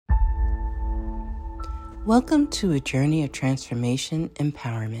Welcome to a journey of transformation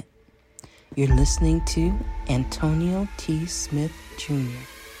empowerment. You're listening to Antonio T. Smith Jr.,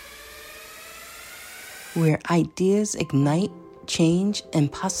 where ideas ignite, change,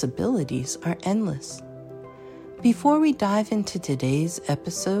 and possibilities are endless. Before we dive into today's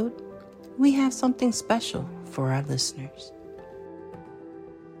episode, we have something special for our listeners.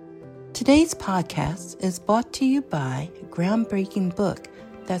 Today's podcast is brought to you by a groundbreaking book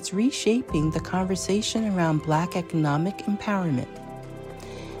that's reshaping the conversation around Black economic empowerment.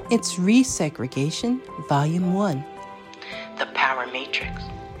 It's Resegregation, Volume 1, The Power Matrix,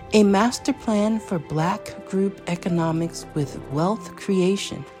 a master plan for Black group economics with wealth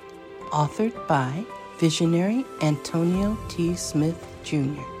creation, authored by visionary Antonio T. Smith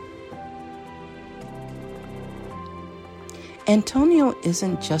Jr. Antonio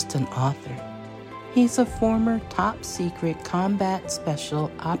isn't just an author. He's a former top-secret combat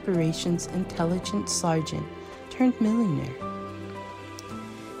special operations intelligence sergeant turned millionaire.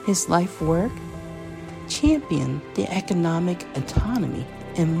 His life work? Champion the economic autonomy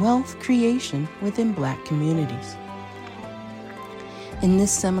and wealth creation within Black communities. In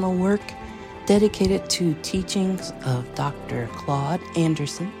this seminal work, dedicated to teachings of Dr. Claude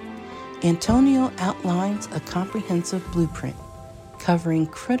Anderson, Antonio outlines a comprehensive blueprint covering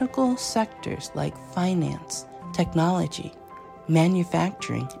critical sectors like finance, technology,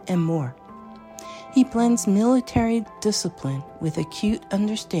 manufacturing, and more. He blends military discipline with acute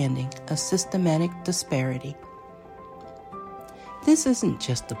understanding of systematic disparity. This isn't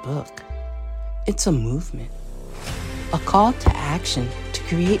just a book. It's a movement, a call to action to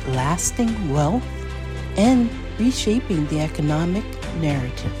create lasting wealth and reshaping the economic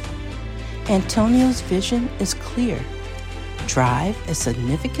narrative. Antonio's vision is clear. Drive a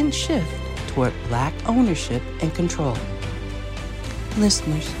significant shift toward Black ownership and control.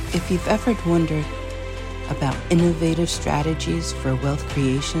 Listeners, if you've ever wondered about innovative strategies for wealth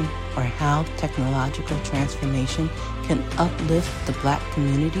creation or how technological transformation can uplift the Black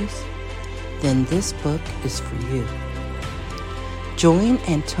communities, then this book is for you. Join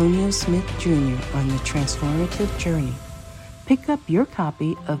Antonio Smith Jr. on the transformative journey. Pick up your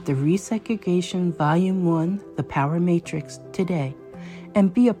copy of the Resegregation Volume 1, The Power Matrix, today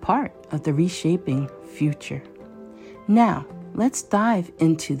and be a part of the reshaping future. Now, let's dive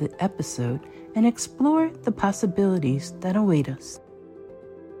into the episode and explore the possibilities that await us.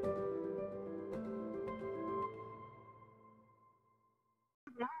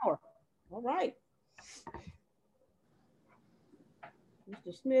 All right.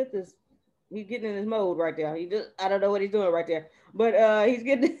 Mr. Smith he's getting in his mode right there. I don't know what he's doing right there, but he's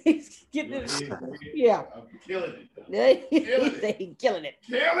getting yeah. I'm killing it. He's killing it.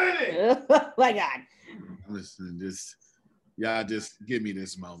 Killing it. Oh my God. Listen, y'all just give me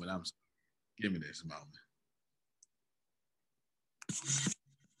this moment. Give me this moment.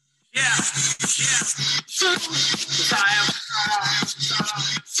 Yeah.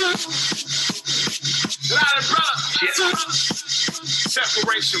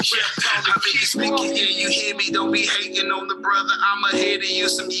 Separation. I be speaking, yeah, you hear me. Don't be hating on the brother. I'm ahead of you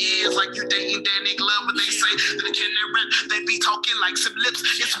some years, like you dating Danny Glover. They say that they can rap, they be talking like some lips.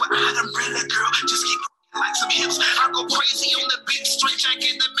 It's what I done bring a girl. Just keep like some hips. I go crazy on the beat, straight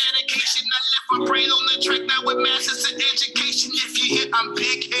jacket, the medication. I left my brain on the track now with masters in education. If you hear I'm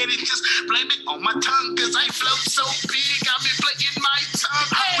big headed, just blame it on my tongue, cause I float so big. I've been playing my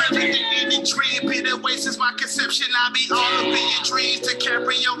tongue. I really didn't dream. Been away since my conception. I be all up in your dreams to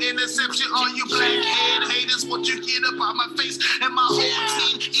carry your interception. All you blackhead haters, what you get up on my face and my whole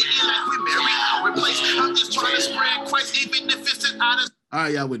team eating like we married our replace. I'm just trying to spread Christ, even if it's an out of. All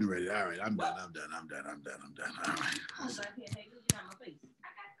right, y'all wasn't ready. All right, I'm done. All right.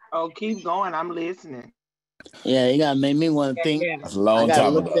 Oh, keep going. I'm listening. Yeah, you gotta make me want to think. That's a long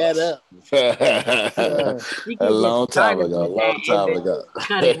time look ago. that up. A long time ago.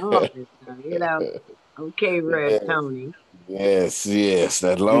 Cut it off, you know. Okay, Red Tony. Yes, that's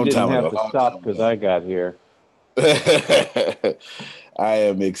a long time ago. You didn't have to stop because I got here. I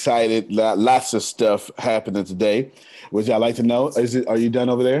am excited. Lots of stuff happening today. Would y'all like to know? Are you done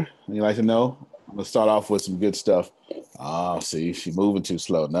over there? You like to know? I'm gonna start off with some good stuff. Oh, see, she's moving too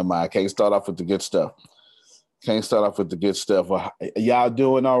slow. Never mind. I can't start off with the good stuff. Well, y'all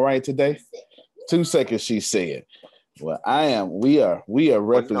doing all right today? 2 seconds, she said. Well, we are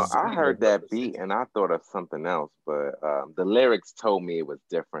representing. I heard that beat and I thought of something else, but the lyrics told me it was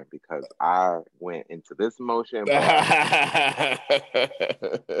different because I went into this motion.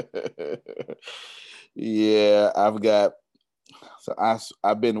 Yeah, I've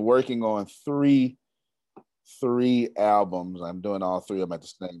been working on three albums. I'm doing all three of them at the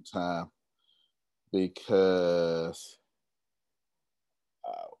same time. because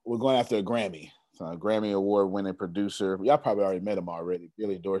we're going after a Grammy. So a Grammy Award-winning producer. Y'all probably already met him already,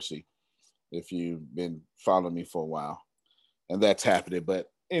 Billy Dorsey, if you've been following me for a while. And that's happening.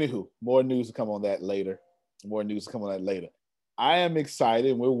 But anywho, more news to come on that later. I am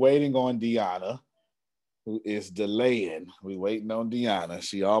excited. We're waiting on Deanna, who is delaying. We're waiting on Deanna.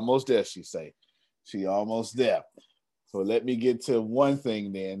 She almost there, she say. She almost there. So let me get to one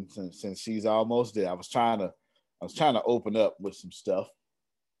thing then, since she's almost there. I was trying to open up with some stuff.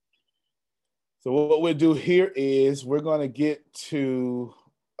 So what we'll do here is we're going to get to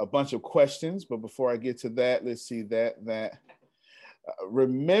a bunch of questions. But before I get to that, let's see that.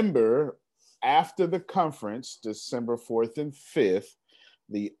 Remember, after the conference, December 4th and 5th,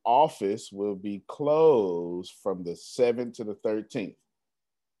 the office will be closed from the 7th to the 13th.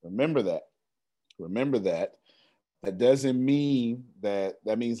 Remember that. That doesn't mean that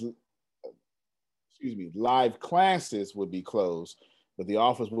means, live classes will be closed, but the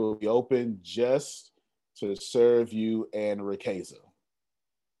office will be open just to serve you and Rakeza.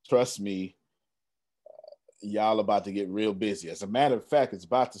 Trust me, y'all about to get real busy. As a matter of fact, it's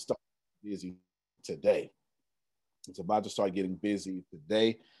about to start busy today. It's about to start getting busy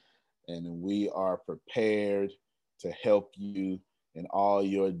today, and we are prepared to help you in all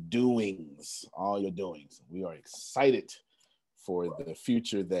your doings. We are excited for the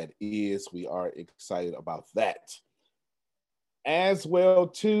future that is. We are excited about that. As well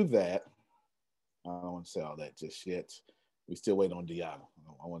to that, I don't want to say all that just yet. We still waiting on Deanna.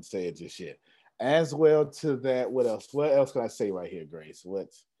 I don't want to say it just yet. As well to that, what else? What else can I say right here, Grace?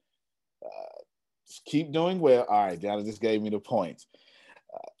 Just keep doing well. All right, Deanna just gave me the points.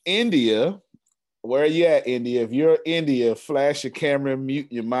 India, where are you at, India? If you're India, flash your camera,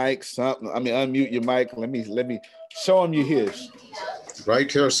 mute your mic, unmute your mic. Let me show them you here.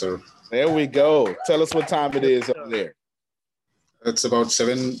 Right here, sir. There we go. Tell us what time it is over there. It's about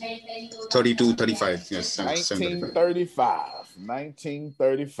 7:32, 35. Yes,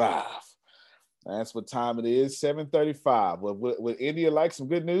 1935. That's what time it is, 7:35. Would India like some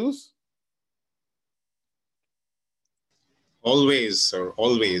good news? Always, sir,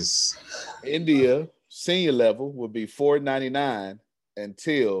 always. India senior level will be $4.99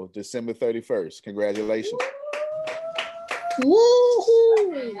 until December 31st. Congratulations.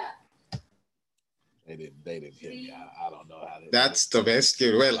 Woohoo! They didn't hit me. I don't know how. That's the best.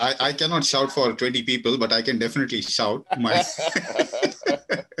 Well, I cannot shout for 20 people, but I can definitely shout.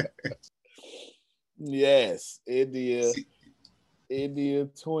 Yes, India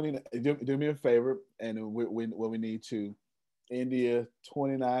 20. Do me a favor, and when we need to, India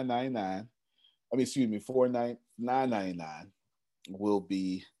 $29.99. $4.99 will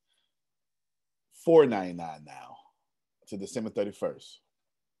be $4.99 now to December 31st.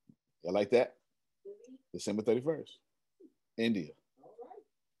 You like that? December 31st. India.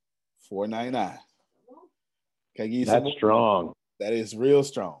 $4.99. Can I give you some more? Strong. That is real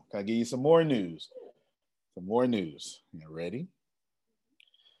strong. Can I give you some more news? You ready?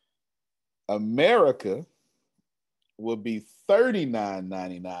 America will be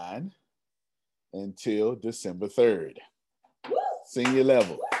 $39.99 until December 3rd. Senior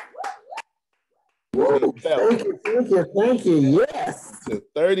level. Thank you. Yes. To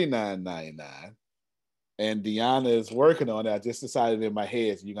 $39.99. And Deanna is working on it. I just decided in my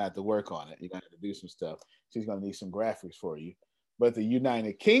head, so you're going to have to work on it. You're going to have to do some stuff. She's going to need some graphics for you. But the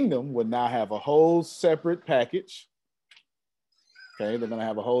United Kingdom will now have a whole separate package. Okay, they're going to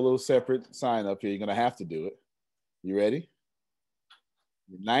have a whole little separate sign up here. You're going to have to do it. You ready?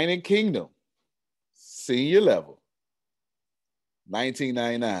 United Kingdom, senior level,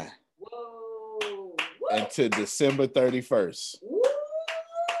 $19.99. Whoa. Until December 31st. Woo.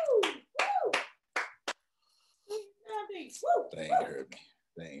 They ain't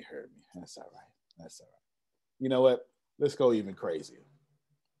heard me. That's all right. You know what? Let's go even crazier.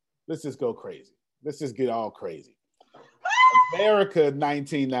 Let's just go crazy. Let's just get all crazy. America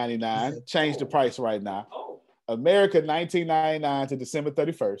 $19.99. Change the price right now. America $19.99 to December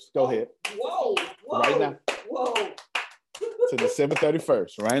 31st. Go ahead. Whoa. Right now. Whoa. To December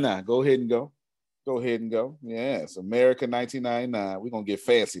 31st. Right now. Go ahead and go. Yes. America $19.99. We're going to get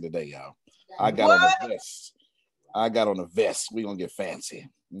fancy today, y'all. I got on a vest. We're going to get fancy.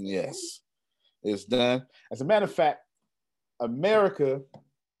 Yes. It's done. As a matter of fact, America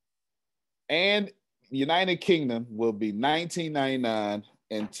and United Kingdom will be $19.99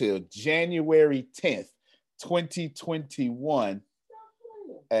 until January 10th, 2021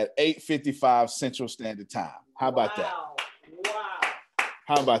 at 8:55 Central Standard Time. How about that? Wow.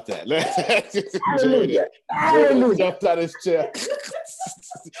 How about that? Hallelujah. Jumped out his chair.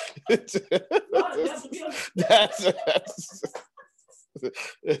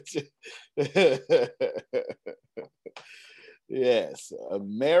 Yes,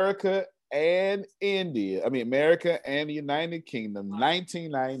 America and India. I mean, America and the United Kingdom,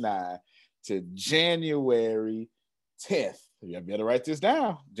 1999 to January 10th. You better write this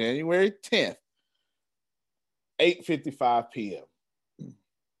down. January 10th, 8:55 p.m.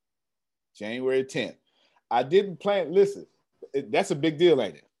 January 10th. I didn't plan. Listen, that's a big deal,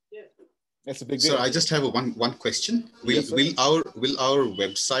 ain't it? Yeah. That's a big deal. So I just have one question. Will our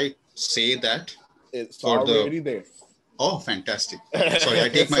website say that? It's already there. Oh, fantastic. Sorry, I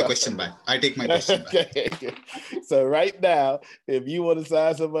take my question back. Okay. So right now, if you want to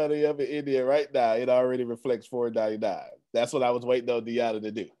sign somebody up in India right now, it already reflects $4.99. That's what I was waiting on Deanna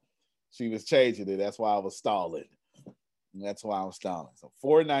to do. She was changing it. That's why I was stalling. So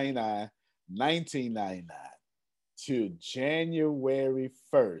 $4.99, $19.99 to January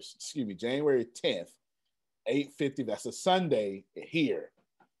 1st. January 10th, 8:50. That's a Sunday here.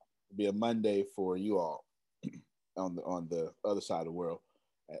 It'll be a Monday for you all. On the other side of the world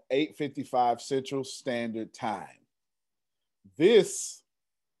at 8:55 Central Standard Time. This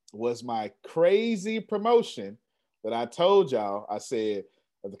was my crazy promotion that I told y'all. I said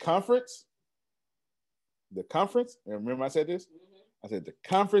the conference, and remember I said this? I said the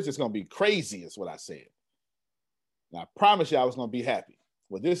conference is going to be crazy is what I said. Now I promise you I was going to be happy.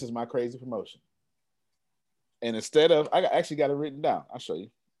 Well, this is my crazy promotion. And instead of, I actually got it written down. I'll show you.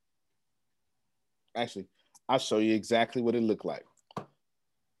 I'll show you exactly what it looked like.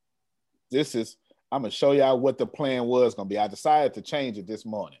 I'm going to show y'all what the plan was going to be. I decided to change it this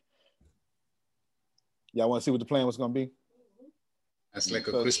morning. Y'all want to see what the plan was going to be? That's like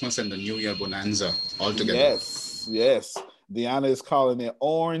a Christmas and the New Year bonanza all together. Yes. Deanna is calling it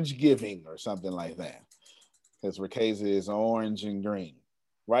orange giving or something like that. Because Ricasa is orange and green.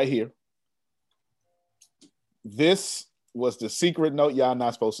 Right here. This was the secret note y'all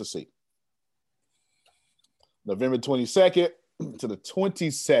not supposed to see. November 22nd to the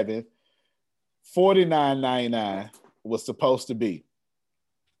 27th, $49.99 was supposed to be.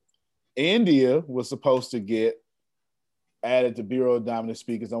 India was supposed to get added to Bureau of Dominant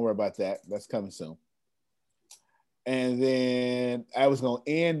Speakers. Don't worry about that. That's coming soon. And then I was going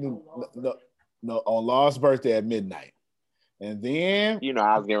to end on Law's birthday at midnight. And then...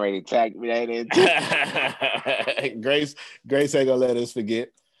 I was getting ready to tag me that in. Grace ain't going to let us forget.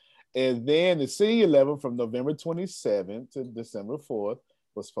 And then the senior level from November 27th to December 4th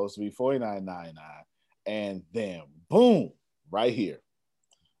was supposed to be $49.99. And then, boom, right here.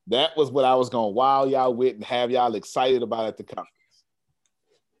 That was what I was going to wow y'all with and have y'all excited about at the conference.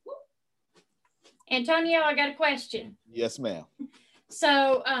 Antonio, I got a question. Yes, ma'am.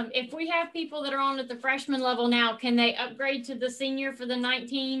 So if we have people that are on at the freshman level now, can they upgrade to the senior for the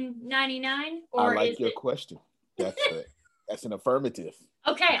 $19.99? I like your question. That's an affirmative.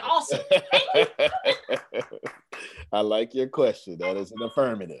 Okay, awesome. Thank you. I like your question. That is an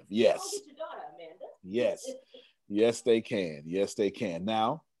affirmative. Yes. Yes, they can. Yes, they can.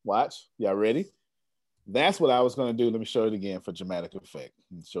 Now, watch. Y'all ready? That's what I was going to do. Let me show it again for dramatic effect.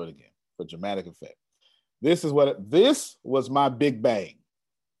 This was my big bang.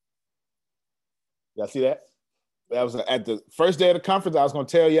 Y'all see that? That was at the first day of the conference. I was going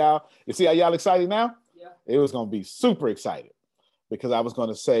to tell y'all. You see how y'all excited now? Yeah. It was going to be super excited because I was going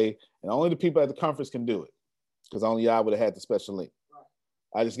to say, and only the people at the conference can do it because only y'all would have had the special link.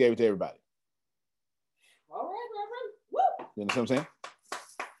 Right. I just gave it to everybody. All right. Woo. You understand what I'm saying?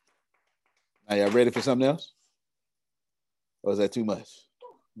 Now y'all ready for something else? Or is that too much?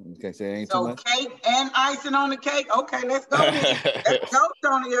 Okay, say it ain't too much. So cake and icing on the cake. Okay, let's go. Let's go,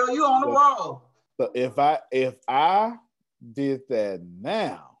 Tonio. You on the roll. So if I did that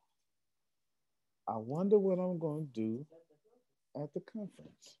now, I wonder what I'm going to do at the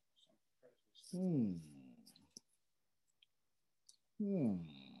conference.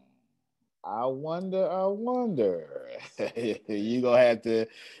 I wonder.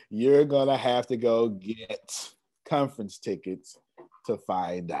 You're gonna have to go get conference tickets to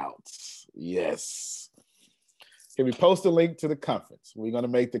find out. Yes. Can we post a link to the conference? We're gonna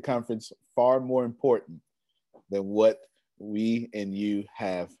make the conference far more important than what we and you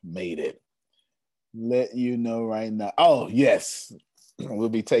have made it. Let you know right now. Oh, yes. We'll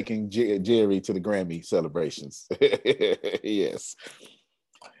be taking Jerry to the Grammy celebrations. Yes.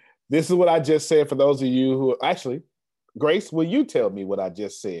 This is what I just said for those of you who actually, Grace, will you tell me what I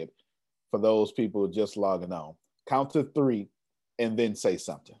just said for those people just logging on? Count to 3 and then say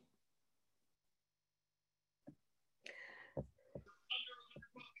something.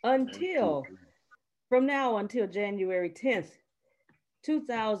 From now until January 10th,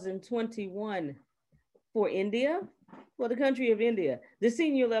 2021. For India, for the country of India, the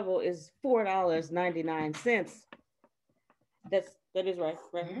senior level is $4.99. That is right.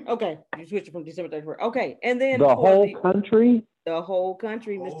 Okay, you switched it from December 31st. Okay, and then The whole country? The whole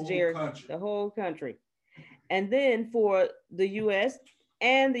country, Mr. Jerry. The whole country. And then for the US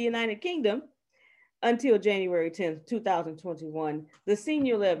and the United Kingdom, until January 10th, 2021, the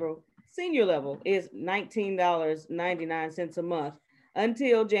senior level is $19.99 a month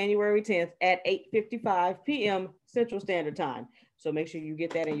until January 10th at 8:55 p.m. Central Standard Time. So make sure you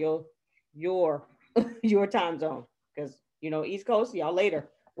get that in your time zone, because East Coast, y'all later.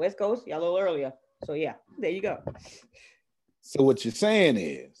 West Coast, y'all a little earlier. So yeah, there you go. So what you're saying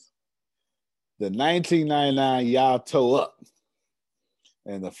is the $19.99 y'all toe up,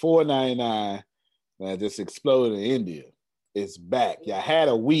 and the $4.99 that just exploded in India is back. Y'all had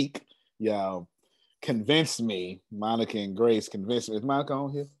a week. Y'all convinced me. Monica and Grace convinced me. Is Monica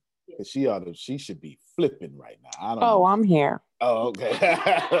on here? Because she should be flipping right now. I don't know. I'm here. Oh, okay.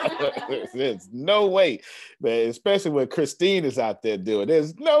 There's no way, but especially when Christine is out there doing,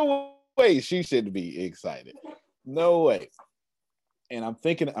 there's no way she shouldn't be excited. No way. And I'm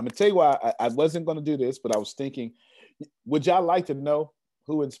gonna tell you why I wasn't gonna do this, but I was thinking, would y'all like to know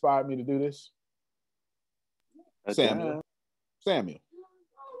who inspired me to do this? Samuel.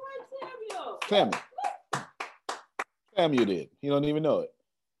 Samuel did. He don't even know it.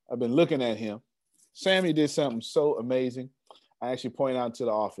 I've been looking at him. Samuel did something so amazing. I actually pointed out to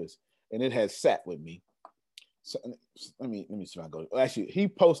the office, and it has sat with me. So let me see if I go. Actually, he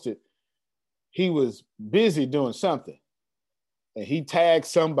posted. He was busy doing something, and he tagged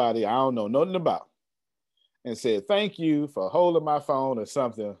somebody I don't know nothing about, and said, "Thank you for holding my phone" or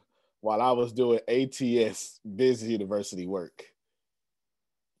something while I was doing ATS Business University work.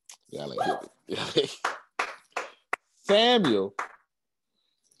 Samuel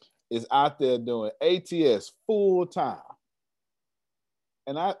is out there doing ATS full time,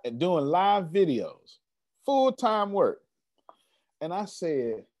 and doing live videos, full time work. And I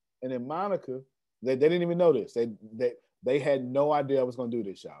said, and then Monica, they didn't even know this. They had no idea I was going to do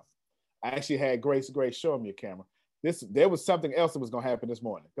this, y'all. I actually had Grace, show them your camera. There was something else that was going to happen this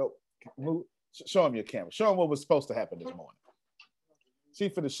morning. Go, move, show them your camera. Show them what was supposed to happen this morning. She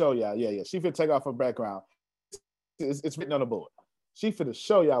finna show y'all. Yeah. She finna take off her background. It's written on the board. She finna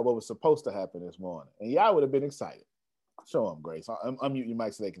show y'all what was supposed to happen this morning. And y'all would have been excited. Show them, Grace. Unmute your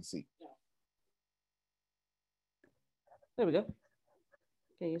mic so they can see. There we go.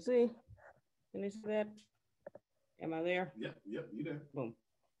 Can you see? Can you see that? Am I there? Yep, you there. Boom.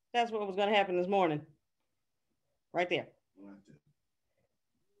 That's what was going to happen this morning. Right there.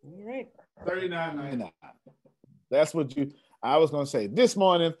 All right. $39.99. That's what I was going to say. This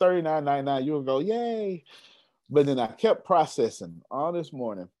morning, $39.99. You would go, yay. But then I kept processing all this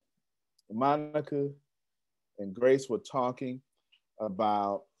morning. Monica and Grace were talking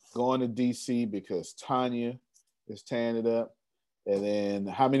about going to DC because Tanya is tearing it up. And then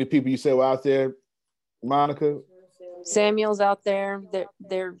how many people you said were out there, Monica? Samuel's out there.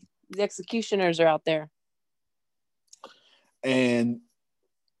 The executioners are out there. And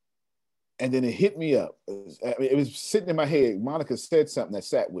then it hit me up. It was sitting in my head. Monica said something that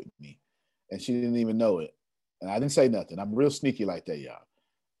sat with me, and she didn't even know it. And I didn't say nothing. I'm real sneaky like that, y'all.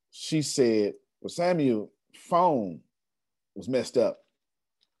 She said, well, Samuel's phone was messed up.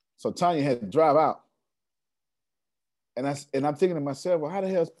 So Tanya had to drive out. And I'm thinking to myself, well, how the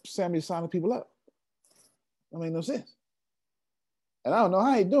hell is Samuel signing people up? That made no sense. And I don't know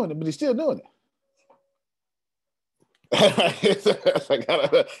how he's doing it, but he's still doing it.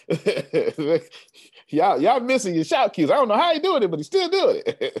 y'all missing your shout cues. I don't know how he's doing it, but he's still doing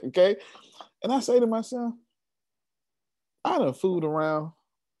it. Okay. And I say to myself, I done fooled around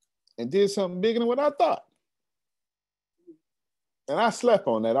and did something bigger than what I thought. And I slept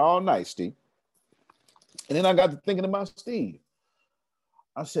on that all night, Steve. And then I got to thinking about Steve.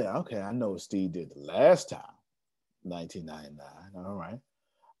 I said, okay, I know what Steve did the last time, 1999. All right.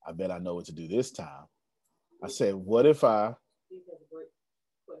 I bet I know what to do this time. I said, what if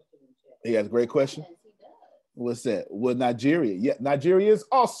he has a great question? What's that? Well, Nigeria. Yeah, Nigeria is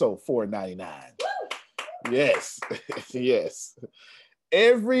also $4.99. Yes. Yes.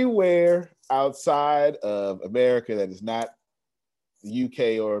 Everywhere outside of America that is not the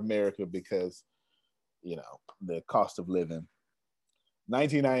UK or America, because the cost of living,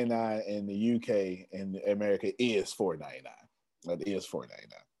 $19.99 in the UK and America is $4.99. That is $4.99.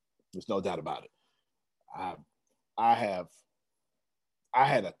 There's no doubt about it. I had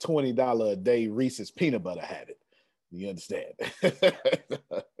a $20 a day Reese's peanut butter habit. You understand?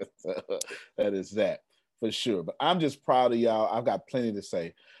 That is that. for sure. But I'm just proud of y'all. I've got plenty to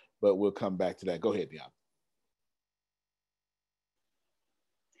say, but we'll come back to that. Go ahead, Deanna.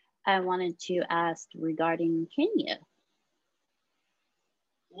 I wanted to ask regarding Kenya.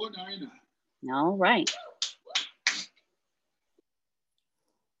 $4.99. All right.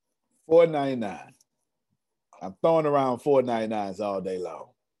 $4.99. I'm throwing around $4.99s all day long.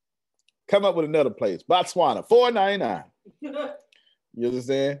 Come up with another place. Botswana, $4.99. You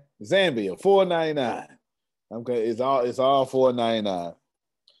understand? Zambia, $4.99. Okay, it's all $4.99.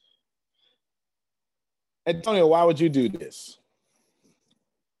 Antonio, why would you do this?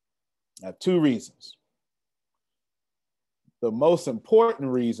 I have two reasons. The most important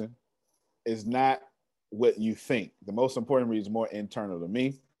reason is not what you think. The most important reason is more internal to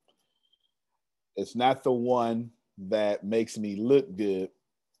me. It's not the one that makes me look good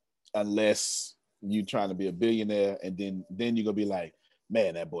unless you're trying to be a billionaire, and then you're going to be like,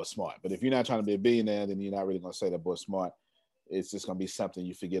 man, that boy's smart. But if you're not trying to be a billionaire, then you're not really going to say that boy's smart. It's just going to be something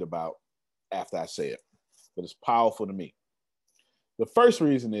you forget about after I say it. But it's powerful to me. The first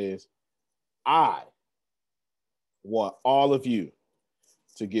reason is I want all of you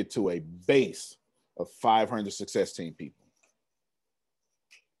to get to a base of 500 Success Team people.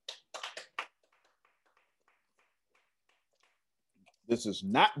 This is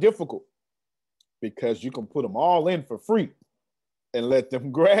not difficult because you can put them all in for free and let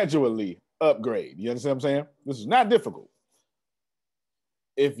them gradually upgrade. You understand what I'm saying? This is not difficult.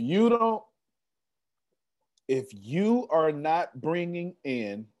 If you are not bringing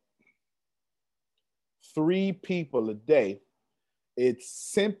in 3 people a day, it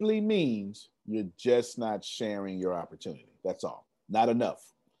simply means you're just not sharing your opportunity. That's all. Not enough.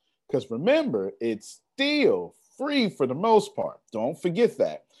 Because remember, it's still free for the most part. Don't forget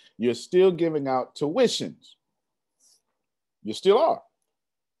that. You're still giving out tuitions. You still are.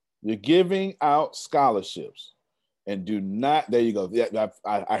 You're giving out scholarships. And do not, there you go. Yeah,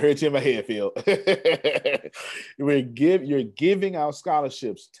 I heard you in my head, Phil. You're giving out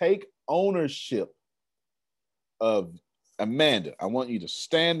scholarships. Take ownership of Amanda. I want you to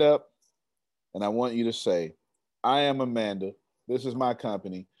stand up and I want you to say, I am Amanda. This is my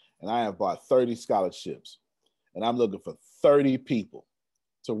company. And I have bought 30 scholarships. And I'm looking for 30 people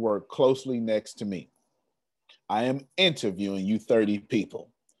to work closely next to me. I am interviewing you 30 people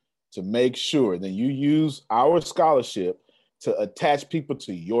to make sure that you use our scholarship to attach people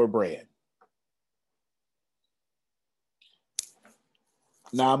to your brand.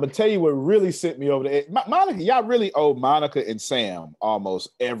 Now, I'm going to tell you what really sent me over the edge. Monica, y'all really owe Monica and Sam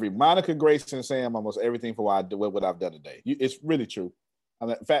Monica, Grace, and Sam almost everything for what I've done today. It's really true.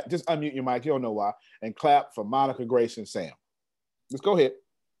 In fact, just unmute your mic. You don't know why. And clap for Monica, Grace, and Sam. Let's go ahead.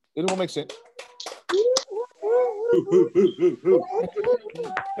 It won't make sense.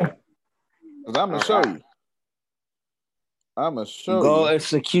 I'm going to show you. Go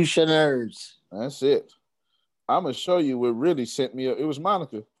executioners. That's it. I'm going to show you what really sent me. It was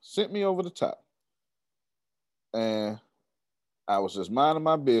Monica. Sent me over the top. And I was just minding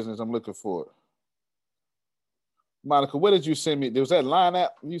my business. I'm looking for it. Monica, what did you send me? There was that line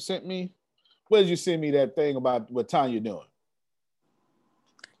app you sent me. What did you send me that thing about what time you're doing?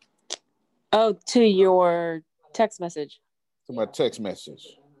 Oh, to your text message. To my text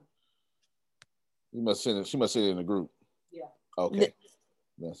message. You must send it. She must send it in the group. Yeah. Okay.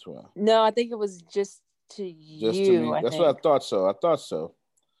 That's why. No, I think it was just to you. To me. That's what I thought so. I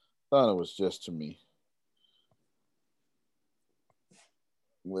thought it was just to me.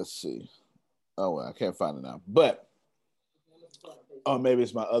 Let's see. Oh, well, I can't find it now. But maybe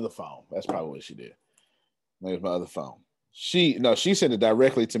it's my other phone. That's probably what she did. Maybe it's my other phone. She sent it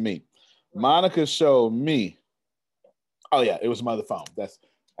directly to me. Monica showed me. Oh yeah, it was my other phone.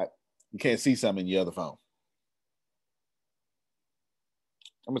 You can't see something in your other phone.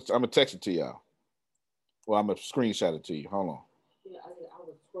 I'm gonna text it to y'all. Well, I'm gonna screenshot it to you. Hold on. Yeah, I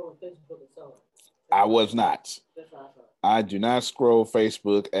was scrolling Facebook and saw it. I was not. I do not scroll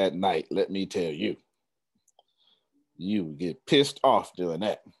Facebook at night. Let me tell you. You get pissed off doing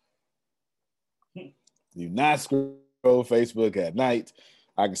that. Do not scroll Facebook at night.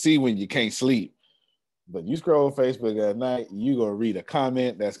 I can see when you can't sleep. But you scroll Facebook at night, you're going to read a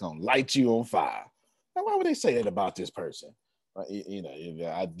comment that's going to light you on fire. Now, why would they say that about this person?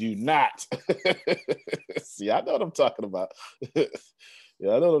 I do not. See, I know what I'm talking about. Yeah,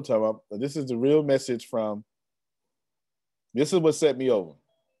 I know what I'm talking about. This is the real message from, this is what set me over.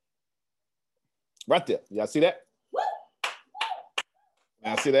 Right there. Y'all see that?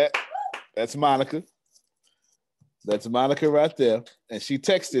 Y'all see that? That's Monica. That's Monica right there. And she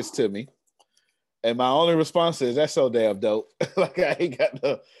texted this to me. And my only response is, that's so damn dope. Like, I ain't got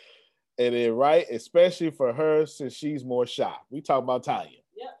no. It is right, especially for her since she's more shy. We talk about Tanya.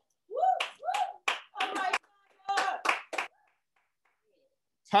 Yep. Woo, woo. All right.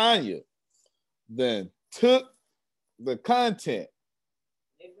 Tanya then took the content,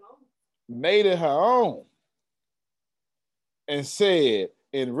 made it her own, and said,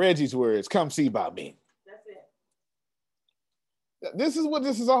 in Reggie's words, "Come see about me." That's it. This is what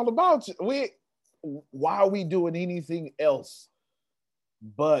this is all about. Why are we doing anything else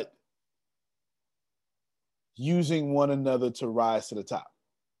but using one another to rise to the top?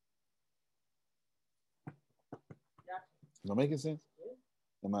 Am I making sense?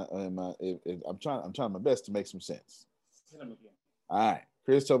 I'm trying my best to make some sense. All right,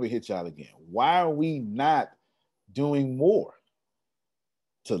 Chris told me hit y'all again. Why are we not doing more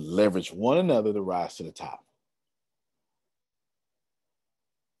to leverage one another to rise to the top?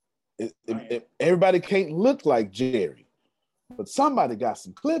 Everybody can't look like Jerry, but somebody got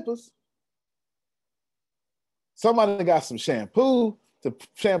some clippers. Somebody got some shampoo to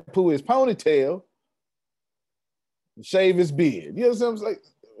shampoo his ponytail, shave his beard. You know what I'm saying?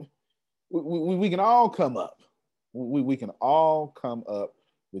 Like, we can all come up. We can all come up.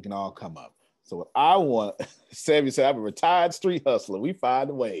 We can all come up. So what I want, Sammy said, I'm a retired street hustler. We find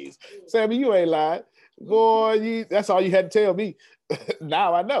the ways. Sammy, you ain't lying. Boy, that's all you had to tell me.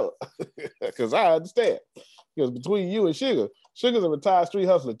 Now I know, because I understand. Because between you and Sugar's a retired street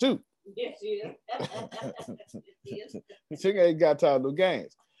hustler too. Yes, she is. Sugar ain't got time to do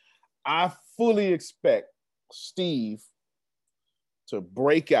games. I fully expect Steve to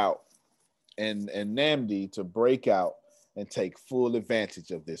break out and Namdi to break out and take full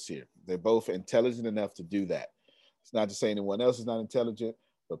advantage of this here. They're both intelligent enough to do that. It's not to say anyone else is not intelligent,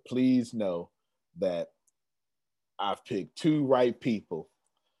 but please know that I've picked two right people,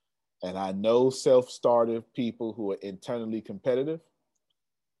 and I know self-started people who are internally competitive.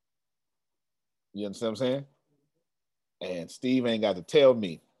 You understand what I'm saying? And Steve ain't got to tell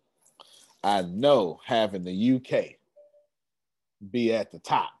me. I know having the UK be at the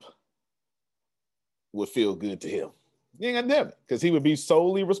top would feel good to him. You ain't gonna tell me, because he would be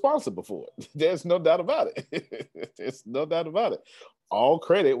solely responsible for it. There's no doubt about it. There's no doubt about it. All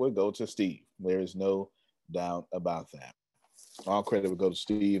credit would go to Steve. There is no doubt about that. All credit would go to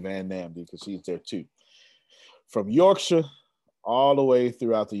Steve and Namdi because he's there too. From Yorkshire all the way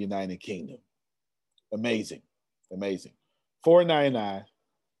throughout the United Kingdom. Amazing. Amazing. $4.99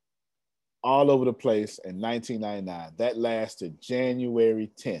 all over the place in 1999. That lasted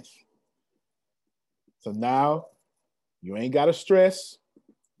January 10th. So now you ain't got to stress.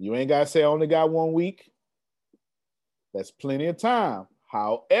 You ain't got to say I only got 1 week. That's plenty of time.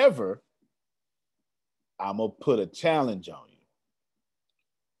 However, I'm going to put a challenge on you.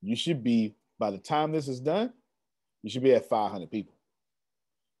 You should be, by the time this is done, you should be at 500 people.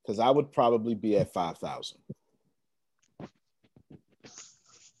 Because I would probably be at 5,000.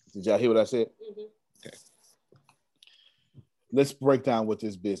 Did y'all hear what I said? Mm-hmm. Okay. Let's break down what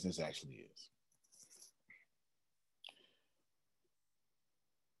this business actually is.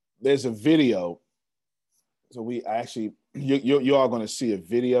 There's a video. So we actually, you're all going to see a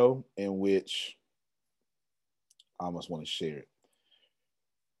video in which I almost want to share it.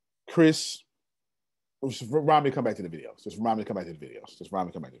 Chris, just remind me to come back to the videos. Just remind me to come back to the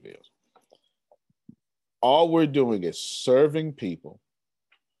videos. All we're doing is serving people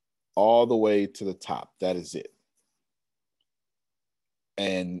all the way to the top. That is it.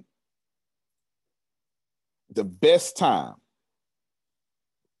 And the best time,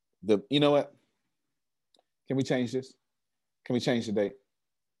 you know what? Can we change this? Can we change the date?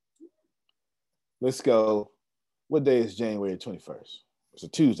 Let's go. What day is January 21st? It's a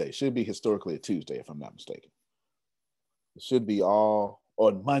Tuesday. It should be historically a Tuesday, if I'm not mistaken. It should be all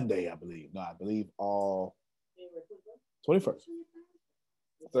on Monday, I believe. No, I believe all 21st.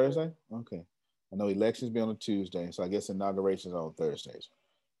 Thursday? Okay. I know elections be on a Tuesday, so I guess inaugurations are on Thursdays.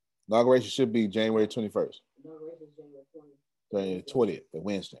 Inauguration should be January 21st. January 20th, the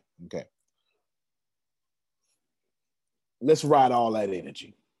Wednesday. Okay. Let's ride all that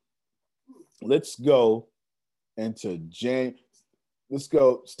energy. Let's go into Let's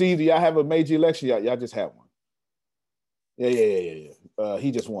go. Steve, do y'all have a major election? Y'all just have one. Yeah.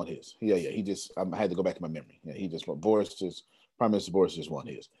 He just won his. Yeah. He just, I had to go back to my memory. Yeah, he just won. Prime Minister Boris just won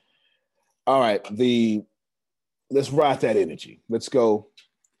his. All right. Let's ride that energy. Let's go.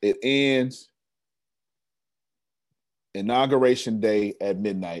 It ends Inauguration Day at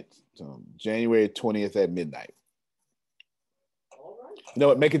midnight. January 20th at midnight. All right. You know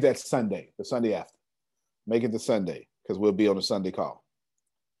what? Make it that Sunday, the Sunday after. Make it the Sunday, because we'll be on a Sunday call.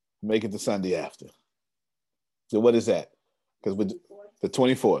 Make it the Sunday after. So what is that? Because with the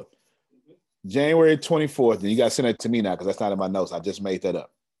 24th. January 24th, and you got to send it to me now because that's not in my notes. I just made that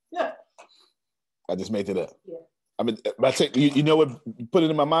up. Yeah. I just made it up. Yeah. I mean, you know what put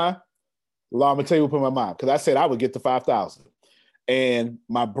it in my mind? Law, I'm going to tell you what put in my mind. Because I said I would get to 5,000. And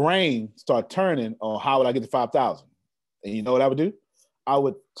my brain started turning on how would I get to 5,000. And you know what I would do? I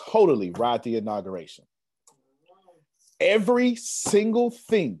would totally ride the inauguration. Every single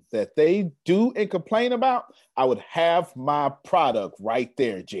thing that they do and complain about, I would have my product right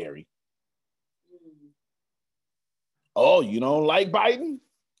there, Jerry. Oh, you don't like Biden?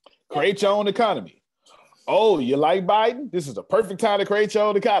 Create your own economy. Oh, you like Biden? This is the perfect time to create your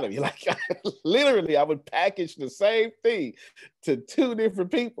own economy. Like, literally, I would package the same thing to two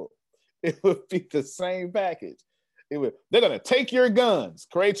different people. It would be the same package. They're going to take your guns,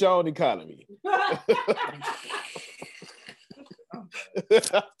 create your own economy.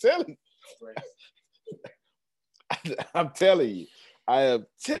 I'm telling you, I am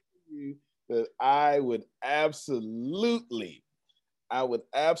telling you that I would absolutely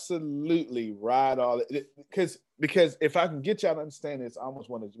ride all it because if I can get y'all to understand this, I almost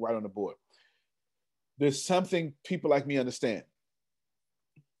want to write on the board. There's something people like me understand.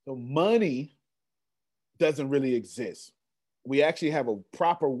 The money doesn't really exist. We actually have a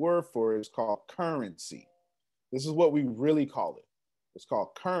proper word for it. It's called currency. This is what we really call it. It's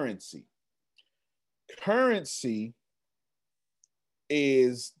called currency. Currency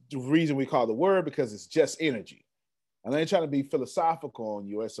is the reason we call the word because it's just energy. I ain't trying to be philosophical on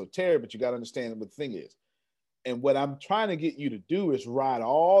you, esoteric, but you got to understand what the thing is. And what I'm trying to get you to do is ride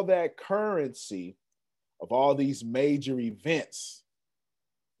all that currency of all these major events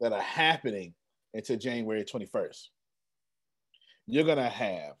that are happening until January 21st. You're going to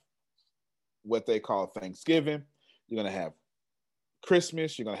have what they call Thanksgiving. You're going to have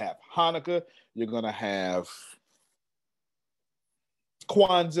Christmas. You're going to have Hanukkah. You're going to have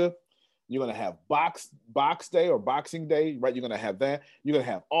Kwanzaa. You're going to have Box Day or Boxing Day, right? You're going to have that. You're going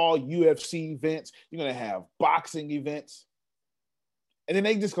to have all UFC events. You're going to have boxing events. And then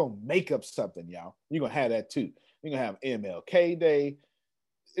they just going to make up something, y'all. You're going to have that too. You're going to have MLK Day.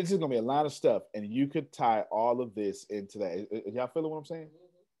 It's just going to be a lot of stuff. And you could tie all of this into that. Y'all feeling what I'm saying?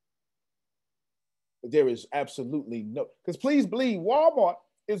 There is absolutely no, because please believe Walmart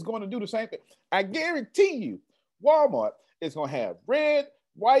is going to do the same thing. I guarantee you, Walmart is going to have red,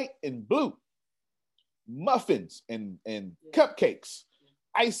 white, and blue muffins and cupcakes,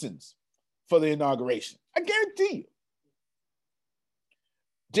 icings for the inauguration. I guarantee you.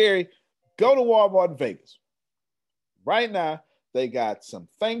 Jerry, go to Walmart in Vegas. Right now, they got some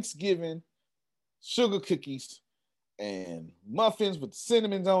Thanksgiving sugar cookies and muffins with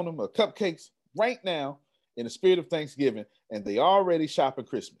cinnamons on them or cupcakes right now in the spirit of Thanksgiving, and they already shopping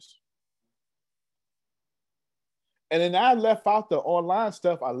Christmas. And then I left out the online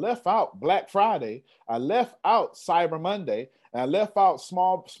stuff. I left out Black Friday. I left out Cyber Monday. And I left out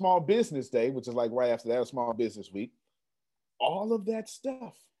Small Business Day, which is like right after that, Small Business Week. All of that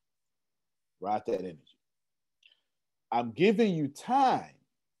stuff. Ride that energy. I'm giving you time,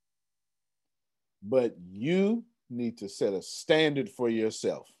 but you need to set a standard for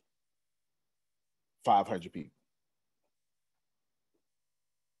yourself. 500 people.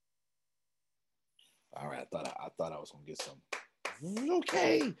 All right, I thought I was gonna get some.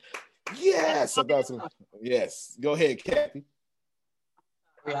 Okay, yes, I thought so. Yes, go ahead, Kathy.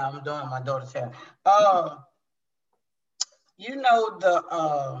 Yeah, I'm doing my daughter's hair. You know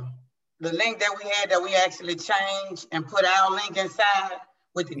the link that we had that we actually changed and put our link inside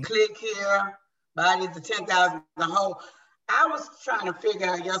with the click here, body to 10,000 the whole. I was trying to figure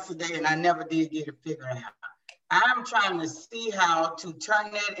out yesterday, and I never did get it figured out. I'm trying to see how to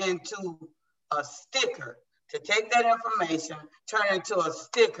turn it into a sticker, to take that information, turn it into a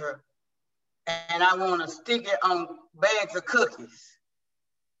sticker, and I want to stick it on bags of cookies.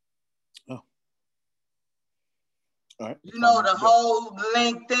 Oh. All right. You know the whole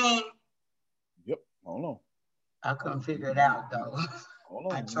link thing? Yep. Hold on. I couldn't figure it out though.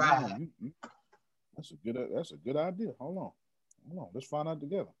 Hold on. I tried. That's a good idea. Hold on. Let's find out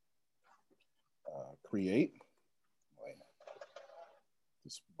together. Create. Wait.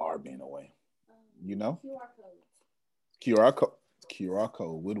 This bar being away. You know? QR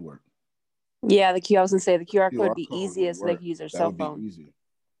code would work. Yeah, I was gonna say the QR code would be code easiest. They can use their that cell would be phone. easier.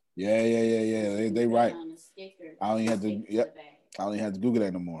 Yeah. They right. I don't even have to. Yep. I don't even have to Google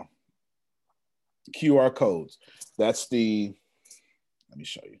that no more. QR codes. That's the. Let me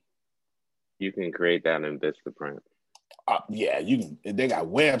show you. You can create that in Vistaprint. Yeah, you can. They got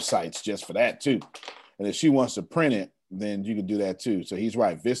websites just for that too. And if she wants to print it, then you can do that too. So he's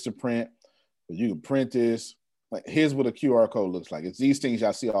right. Vistaprint. But you can print this. Like, here's what a QR code looks like. It's these things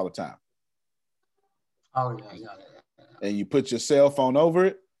y'all see all the time. Oh yeah. And you put your cell phone over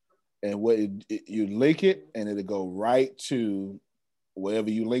it, and you link it, and it'll go right to wherever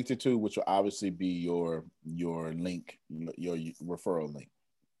you linked it to, which will obviously be your link, your referral link,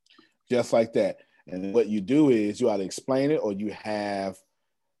 just like that. And what you do is you either explain it, or you have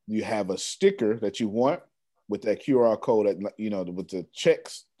a sticker that you want with that QR code, that with the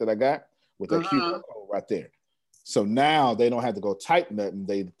checks that I got with that QR code right there. So now they don't have to go type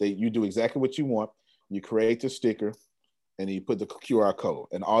nothing. You do exactly what you want. You create the sticker, and you put the QR code.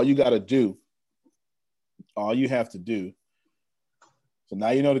 And all you have to do. So now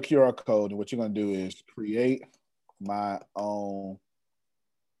you know the QR code, and what you're going to do is create my own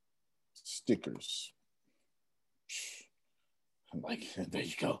stickers. Like, there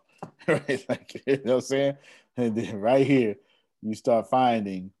you go. Right? Like, you know what I'm saying? And then right here, you start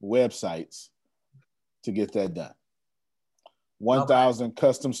finding websites to get that done. 1,000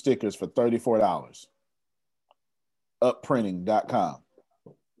 custom stickers for $34. Upprinting.com.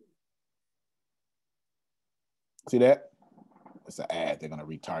 See that? It's an ad. They're going to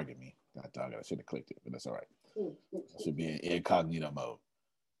retarget me. I should have clicked it, but that's all right. It should be in incognito mode.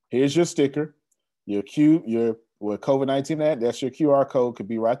 Here's your sticker. Your where COVID-19 at, that's your QR code, could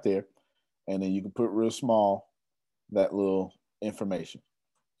be right there. And then you can put real small that little information.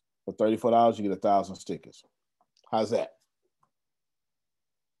 For $34, you get 1,000 stickers. How's that?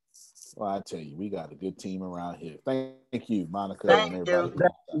 Well, I tell you, we got a good team around here. Thank you, Monica. Thank and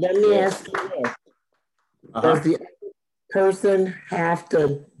everybody. you. Let me ask you this. Does the person have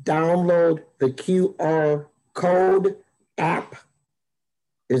to download the QR code app?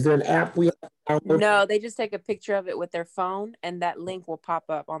 Is there an app we have to download? No, they just take a picture of it with their phone, and that link will pop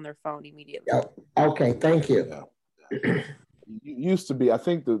up on their phone immediately. Oh, okay, thank you. Yeah. It used to be, I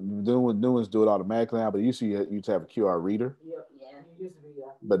think the new ones do it automatically now, but it used to have a QR reader.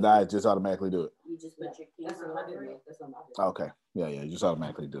 But now it just automatically do it. You just put your keys in. Okay. Yeah, you just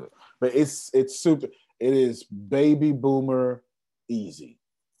automatically do it. But it's super, it is baby boomer easy.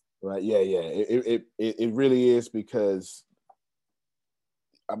 Right? Yeah. It really is, because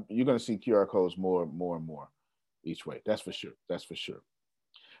you're gonna see QR codes more and more each way. That's for sure.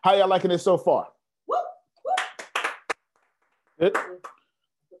 How y'all liking it so far? Good.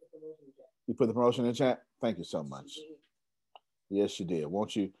 You put the promotion in the chat? Thank you so much. Yes, you did.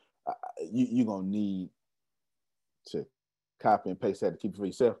 Won't you? You're gonna need to copy and paste that to keep it for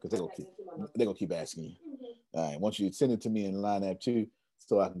yourself, because they're gonna keep asking you. All right. Won't you send it to me in Line App too,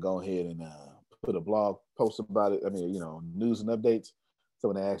 so I can go ahead and put a blog post about it. I mean, news and updates. So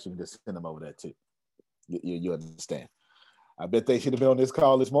when they ask you, just send them over there too. You understand? I bet they should have been on this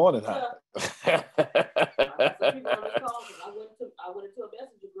call this morning, huh? I went into a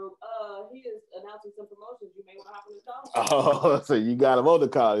messenger group. He is announcing some promotions. You may want to hop on this call. Oh, so you got him on the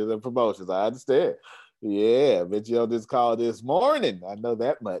call. There's some promotions. I understand. Yeah, I bet you on this call this morning. I know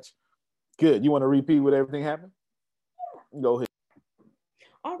that much. Good. You want to repeat what everything happened? Go ahead.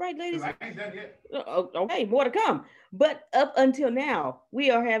 All right, ladies. Okay, more to come. But up until now, we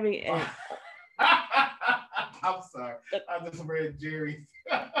are having I'm sorry. I just read Jerry's.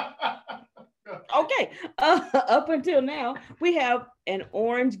 Okay. Up until now, we have an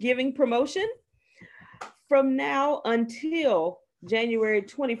orange giving promotion from now until January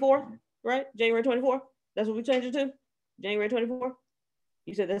 24th, right? January 24th. That's what we changed it to? January 24th?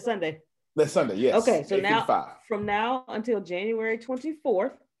 You said that's Sunday. That's Sunday, yes. Okay, so 8:55. now from now until January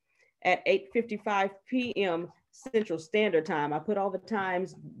 24th at 8:55 p.m. Central Standard Time. I put all the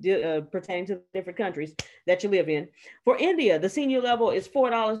times pertaining to the different countries that you live in. For India, the senior level is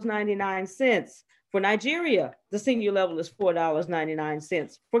 $4.99. For Nigeria, the senior level is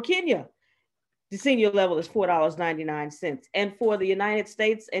 $4.99. For Kenya, the senior level is $4.99. And for the United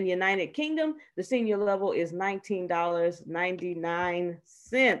States and United Kingdom, the senior level is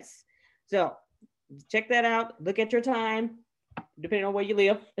 $19.99. So check that out. Look at your time, depending on where you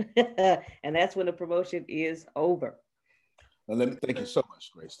live. And that's when the promotion is over. And thank you so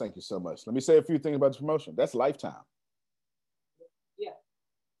much, Grace. Thank you so much. Let me say a few things about the promotion. That's lifetime. Yeah.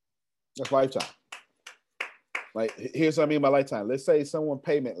 That's lifetime. Like, here's what I mean by lifetime. Let's say someone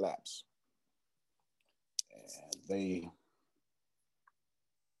payment lapse. And they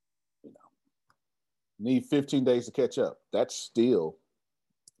need 15 days to catch up. That's still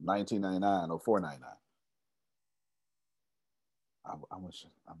 $19.99 or $4.99. I'm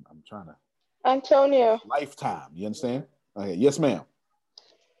trying to. Antonio. Lifetime. You understand? Okay. Yes, ma'am.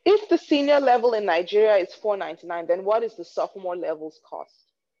 If the senior level in Nigeria is $4.99, then what is the sophomore level's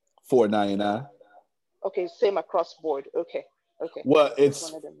cost? $4.99. Okay, same across board. Okay. Well, it's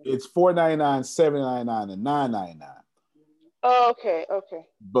 $4.99, $7.99, and $9.99. Oh, okay, okay.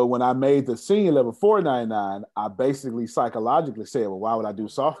 But when I made the senior level $4.99, I basically psychologically said, well, why would I do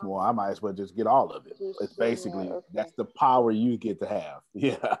sophomore? I might as well just get all of it. It's basically, that's the power you get to have.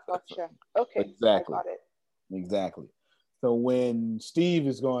 Yeah. Gotcha. Okay. Exactly. I got it. Exactly. So when Steve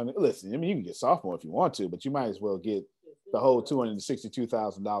is going, listen, I mean, you can get sophomore if you want to, but you might as well get the whole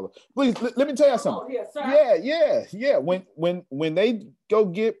 $262,000. Please, let me tell you something. Yeah. When they go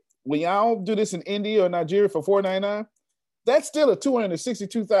get, when y'all do this in India or Nigeria for $4.99, that's still a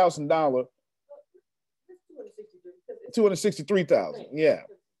 $262,000. $263,000. Yeah.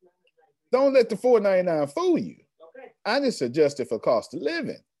 Don't let the $4.99 fool you. I just adjusted for cost of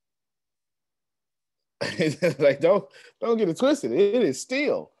living. Like don't get it twisted. It is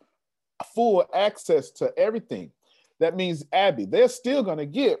still full access to everything. That means Abby, they're still gonna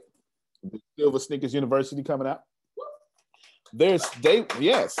get the Silver Sneakers University coming out. They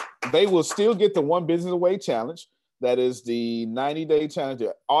will still get the One Business Away challenge. That is the 90-day challenge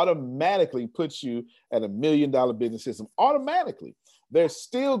that automatically puts you at $1 million business system. Automatically. They're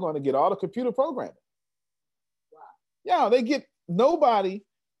still going to get all the computer programming. Wow. Yeah, nobody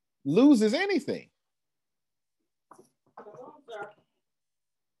loses anything.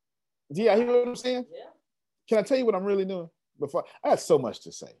 Yeah, you know what I'm saying? Yeah. Can I tell you what I'm really doing? Before I have so much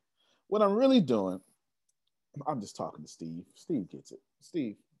to say. What I'm really doing, I'm just talking to Steve. Steve gets it.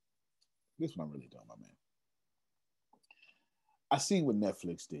 Steve, this is what I'm really doing, my man. I see what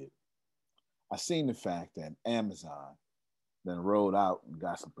Netflix did. I seen the fact that Amazon then rolled out and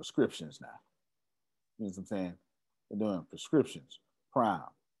got some prescriptions now. You know what I'm saying? They're doing prescriptions, Prime.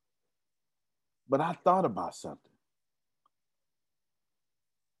 But I thought about something.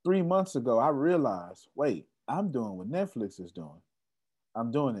 3 months ago, I realized, wait, I'm doing what Netflix is doing.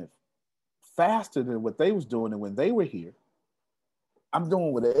 I'm doing it faster than what they was doing and when they were here. I'm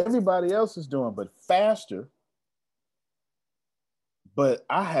doing what everybody else is doing, but faster. But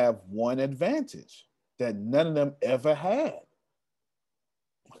I have one advantage that none of them ever had.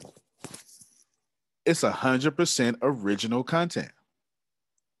 It's 100% original content.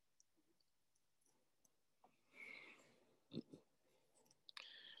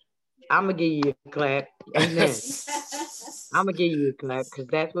 I'm going to give you a clap. Amen. I'm going to give you a clap because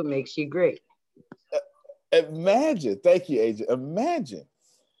that's what makes you great. Imagine, thank you, Agent. Imagine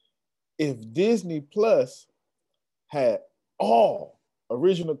if Disney Plus had all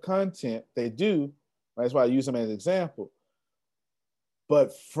original content they do. That's why I use them as an example.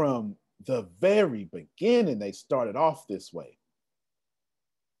 But from the very beginning, they started off this way.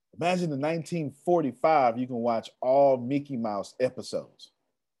 Imagine in 1945, you can watch all Mickey Mouse episodes.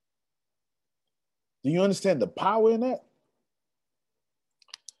 Do you understand the power in that?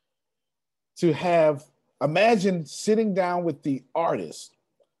 To have, imagine sitting down with the artist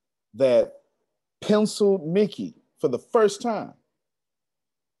that penciled Mickey for the first time.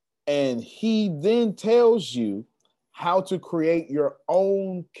 And he then tells you how to create your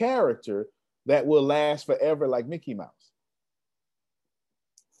own character that will last forever like Mickey Mouse.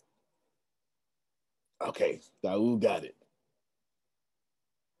 Okay, Daoud got it.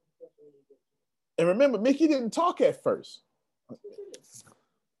 And remember, Mickey didn't talk at first.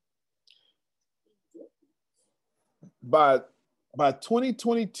 By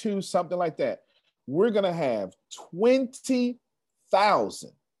 2022, something like that, we're going to have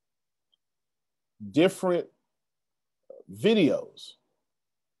 20,000 different videos,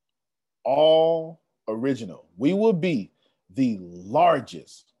 all original. We will be the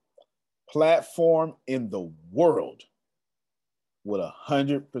largest platform in the world with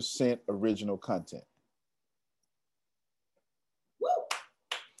 100% original content. Woo!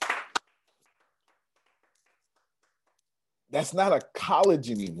 That's not a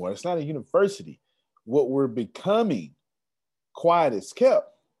college anymore. It's not a university. What we're becoming, quiet as kept,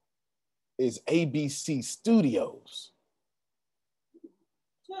 is ABC Studios.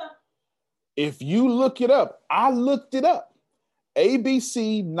 Yeah. If you look it up, I looked it up.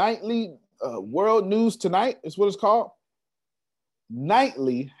 ABC Nightly World News Tonight is what it's called.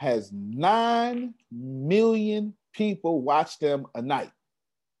 Nightly has 9 million people watch them a night.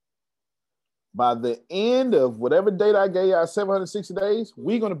 By the end of whatever date I gave you, 760 days,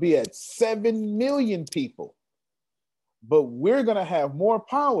 we're going to be at 7 million people. But we're going to have more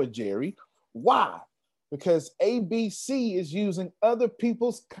power, Jerry. Why? Because ABC is using other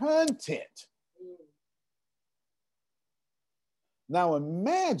people's content. Now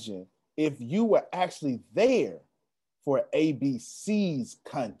imagine if you were actually there for ABC's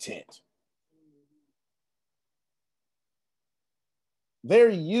content. They're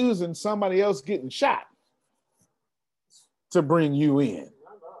using somebody else getting shot to bring you in.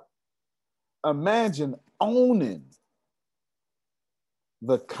 Imagine owning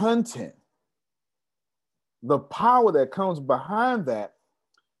the content, the power that comes behind that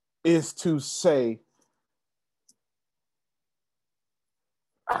is to say,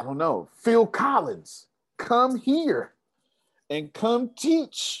 I don't know, Phil Collins, come here and come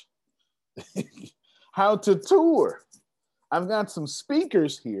teach how to tour. I've got some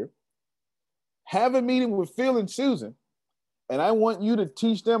speakers here. Have a meeting with Phil and Susan, and I want you to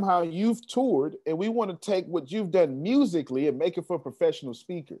teach them how you've toured, and we want to take what you've done musically and make it for professional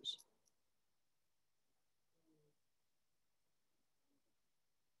speakers.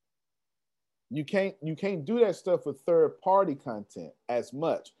 You can't do that stuff with third-party content as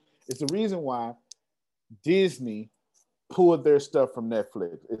much. It's the reason why Disney pulled their stuff from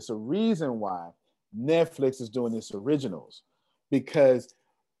Netflix. It's a reason why Netflix is doing its originals, because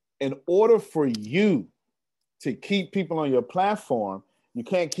in order for you to keep people on your platform, you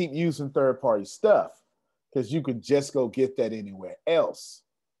can't keep using third-party stuff because you could just go get that anywhere else.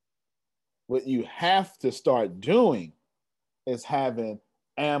 What you have to start doing is having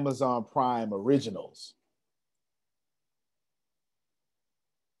Amazon Prime originals.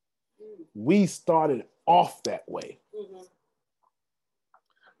 We started off that way. Mm-hmm.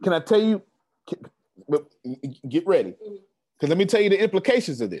 Can I tell you, get ready, because let me tell you the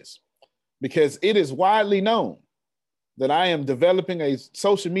implications of this, because it is widely known that I am developing a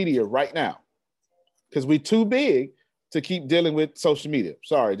social media right now because we're too big to keep dealing with social media.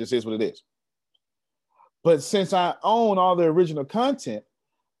 Sorry, this is what it is. But since I own all the original content,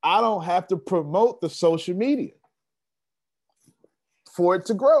 I don't have to promote the social media for it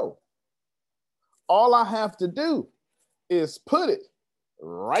to grow. All I have to do is put it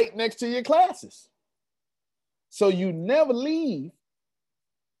right next to your classes. So you never leave.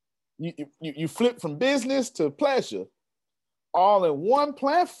 You flip from business to pleasure all in one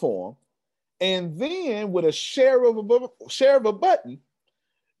platform. And then with a share of a button,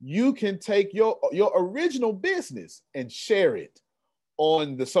 you can take your original business and share it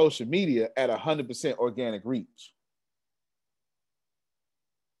on the social media at 100% organic reach.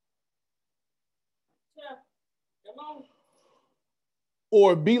 Yeah. Come on.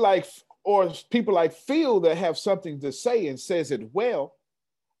 Or people like Phil that have something to say and says it well,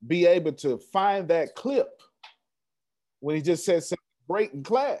 be able to find that clip when he just says something great in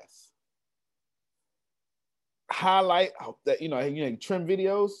class. Highlight that, you trim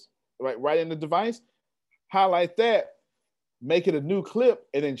videos right in the device, highlight that, make it a new clip,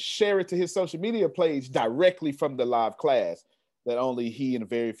 and then share it to his social media page directly from the live class that only he and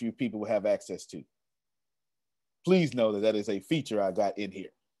very few people will have access to. Please know that is a feature I got in here.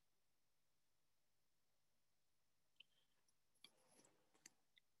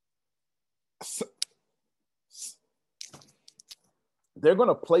 So, they're going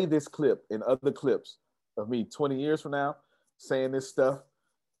to play this clip in other clips of me 20 years from now saying this stuff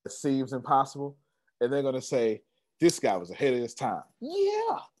that seems impossible, and they're going to say, this guy was ahead of his time.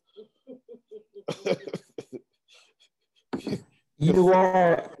 Yeah. You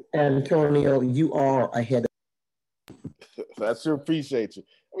are, Antonio, you are ahead of. I sure appreciate you.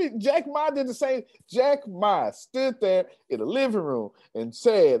 I mean, Jack Ma did the same. Jack Ma stood there in the living room and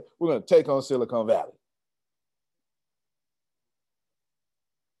said, we're going to take on Silicon Valley.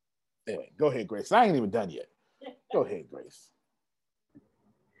 Anyway, go ahead, Grace. I ain't even done yet. Go ahead, Grace.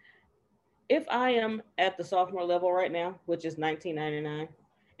 If I am at the sophomore level right now, which is $19.99,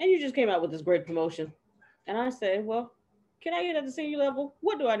 and you just came out with this great promotion, and I say, well, can I get at the senior level?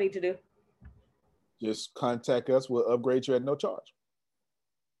 What do I need to do? Just contact us. We'll upgrade you at no charge.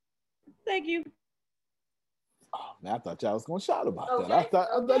 Thank you. Oh, man, I thought y'all was going to shout about Okay. that.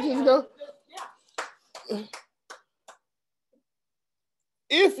 I thought you was going to.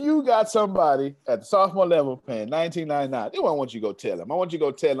 If you got somebody at the sophomore level paying $19.99, they won't want you to go tell them. I want you to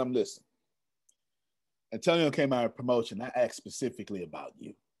go tell them, listen, Antonio came out of promotion. I asked specifically about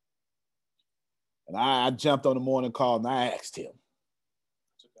you. And I jumped on the morning call and I asked him.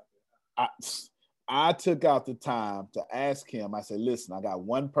 I took out the time to ask him. I said, listen, I got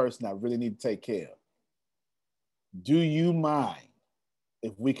one person I really need to take care of. Do you mind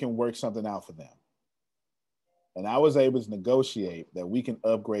if we can work something out for them? And I was able to negotiate that we can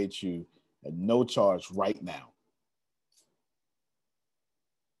upgrade you at no charge right now.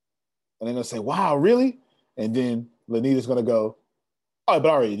 And then they'll say, wow, really? And then Lanita's going to go, oh, but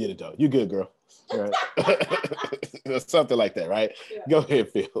I already did it, though. You good, girl. Right? Something like that, right? Yeah. Go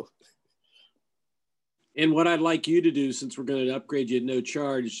ahead, Phil. And what I'd like you to do, since we're going to upgrade you at no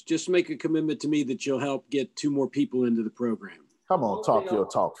charge, just make a commitment to me that you'll help get 2 more people into the program. Come on, talk your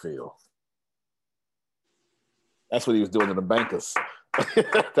talk, Phil. That's what he was doing to the bankers.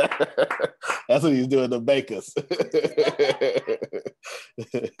 That's what he's doing to make us.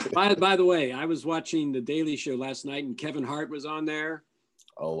 By the way, I was watching The Daily Show last night and Kevin Hart was on there.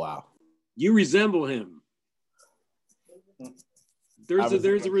 Oh, wow. You resemble him. There's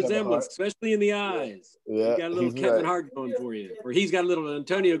a resemblance, especially in the eyes. Yeah, you got a little Kevin Hart going for you, or he's got a little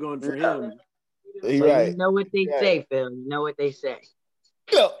Antonio going for him. He's Well, right. you know what they say, Phil. You know what they say.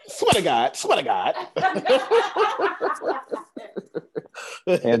 Swear to God.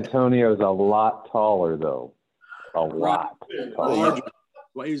 Antonio's a lot taller, though. A lot taller.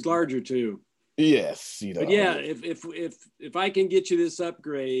 Well, he's larger too. Yes, you know. But yeah, if I can get you this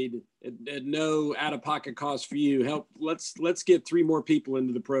upgrade at no out-of-pocket cost for you, let's get 3 more people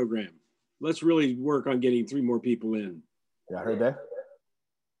into the program. Let's really work on getting 3 more people in. Yeah, I heard that.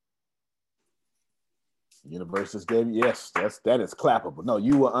 Universes gave you, yes, that is clappable. No,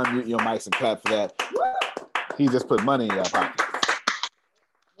 you will unmute your mics and clap for that. He just put money in your pocket.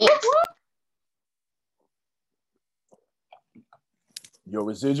 Your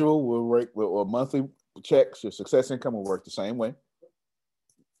residual will work, or monthly checks, your success income will work the same way.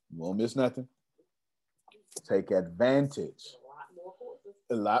 You won't miss nothing. Take advantage.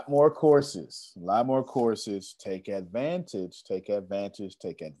 A lot more courses. Take advantage. Take advantage.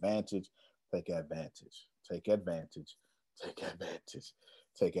 Take advantage. Take advantage. Take advantage. Take advantage.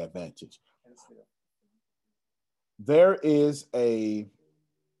 Take advantage. There is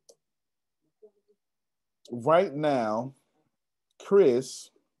right now,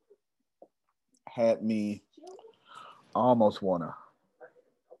 Chris had me almost wanna.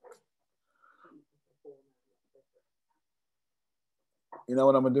 You know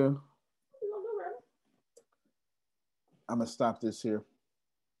what I'm gonna do? I'm gonna stop this here.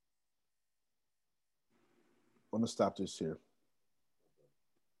 I'm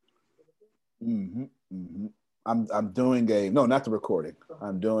doing not the recording.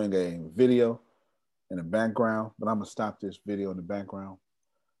 I'm doing a video in the background, but I'm gonna stop this video in the background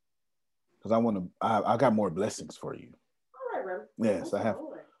because I got more blessings for you. All right, Reverend. Yes, I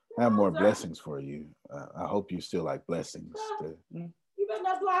have more blessings for you. I hope you still like blessings. You better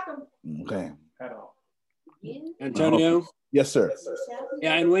not block them. Okay. Antonio? Yes, sir.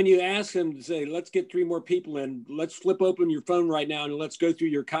 Yeah, and when you ask him to say, let's get 3 more people in, let's flip open your phone right now and let's go through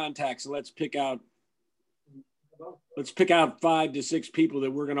your contacts and let's pick out 5 to 6 people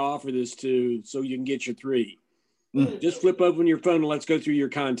that we're going to offer this to so you can get your 3. Just flip open your phone and let's go through your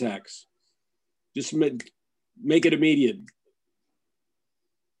contacts. Just make it immediate.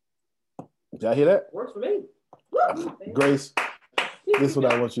 Did y'all hear that? Works for me. Grace, this is what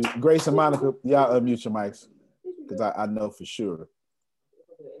I want you. Grace and Monica, y'all unmute your mics because I know for sure.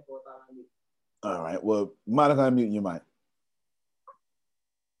 All right. Well, Monica, unmute your mic.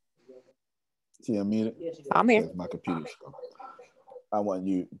 See, unmuted. I'm here. My computer's going. I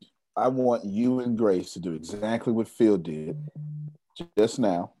want you and Grace to do exactly what Phil did just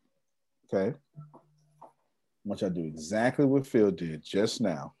now. Okay. I want y'all to do exactly what Phil did just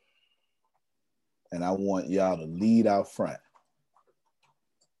now. And I want y'all to lead out front.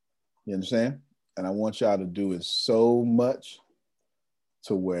 You understand? And I want y'all to do it so much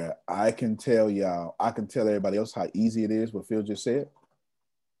to where I can tell everybody else how easy it is what Phil just said.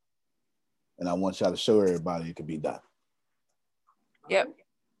 And I want y'all to show everybody it can be done. Yep.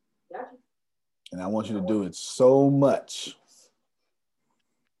 And I want you to do it so much.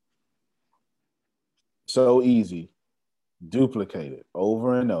 So easy. Duplicate it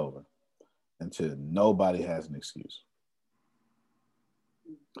over and over until nobody has an excuse.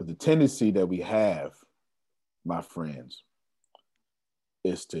 Because the tendency that we have, my friends,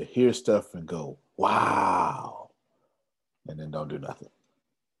 is to hear stuff and go, wow, and then don't do nothing.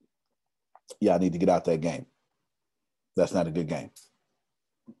 Yeah, I need to get out that game. That's not a good game.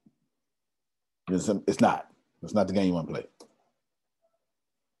 It's not. It's not the game you want to play.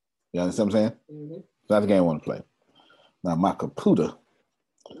 You understand what I'm saying? Mm-hmm. It's not the game you want to play. Now, my computer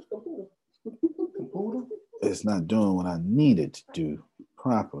is not doing what I need it to do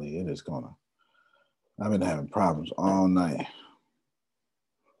properly. It is gonna. I've been having problems all night.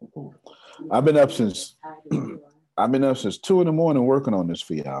 I've been up since 2 a.m. working on this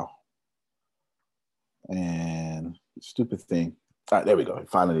for y'all. And stupid thing. All right, there we go.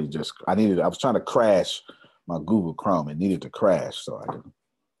 Finally, I was trying to crash my Google Chrome. It needed to crash, so I didn't.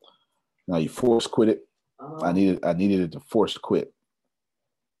 Now you force quit it. I needed it to force quit,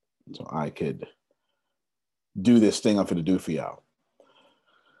 so I could do this thing I'm going to do for y'all.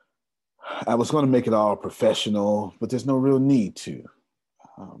 I was going to make it all professional, but there's no real need to.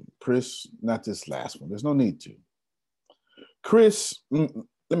 Chris, not this last one. There's no need to. Chris, let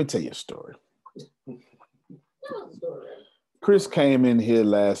me tell you a story. Chris came in here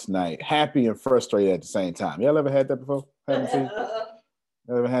last night, happy and frustrated at the same time. Y'all ever had that before? Haven't you?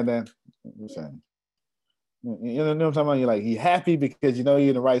 Ever had that? I'm saying. You know what I'm talking about? You're like, you're happy because you know you're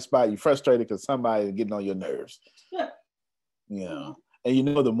in the right spot. You're frustrated because somebody's getting on your nerves. You know, and you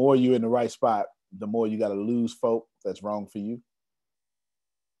know the more you're in the right spot, the more you got to lose folk that's wrong for you.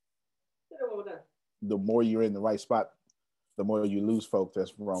 The more you're in the right spot, the more you lose folk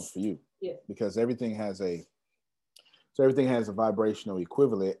that's wrong for you. Yeah. Because everything has a vibrational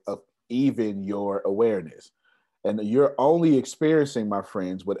equivalent of even your awareness. And you're only experiencing, my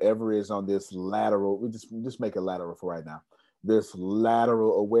friends, whatever is on this lateral, we just make a lateral for right now, this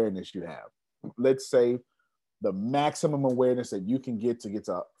lateral awareness you have. Let's say the maximum awareness that you can get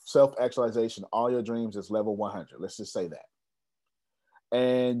to self-actualization, all your dreams is level 100. Let's just say that.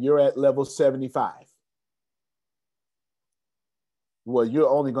 And you're at level 75. Well, you're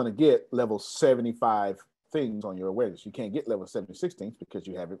only going to get level 75 things on your awareness. You can't get level 76 things because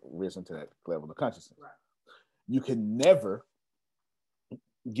you haven't risen to that level of consciousness. Right. You can never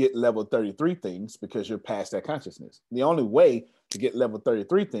get level 33 things because you're past that consciousness. The only way to get level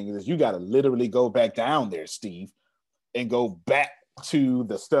 33 things is you got to literally go back down there, Steve, and go back to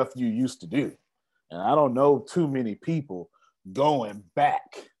the stuff you used to do. And I don't know too many people going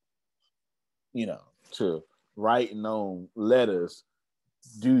back, you know, to writing on letters.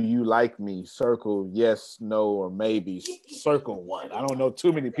 Do you like me? Circle yes, no, or maybe circle one. I don't know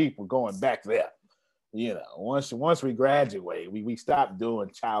too many people going back there. You know, once we graduate, we stop doing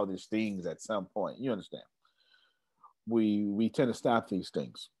childish things at some point. You understand? We tend to stop these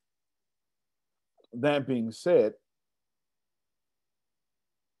things. That being said,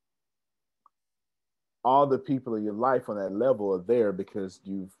 all the people in your life on that level are there because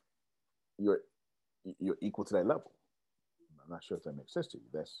you're equal to that level. I'm not sure if that makes sense to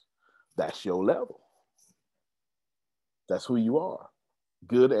you. That's your level. That's who you are,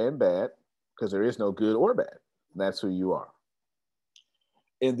 good and bad. Because there is no good or bad. That's who you are.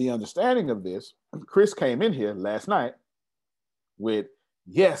 In the understanding of this, Chris came in here last night with,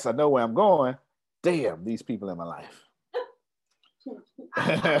 yes, I know where I'm going. Damn, these people in my life.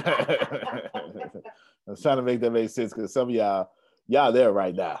 I was trying to make that make sense because some of y'all there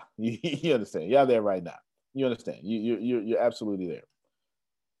right now. You understand? Y'all there right now. You understand? You're absolutely there.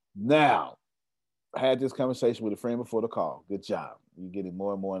 Now, I had this conversation with a friend before the call. Good job. You're getting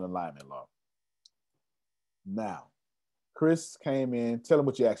more and more in alignment, Law. Now, Chris came in. Tell him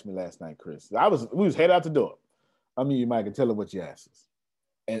what you asked me last night, Chris. We was headed out the door. I mean, you might can tell him what you asked us.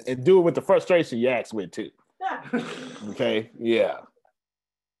 And do it with the frustration you asked with, too. Okay? Yeah.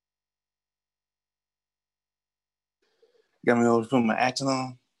 Got me over to put my action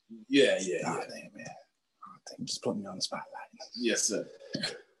on? Yeah. Oh, damn, man. Oh, damn, just put me on the spotlight. Yes, sir.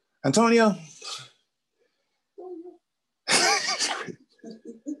 Antonio?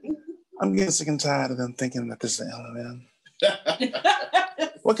 I'm getting sick and tired of them thinking that this is an LLM.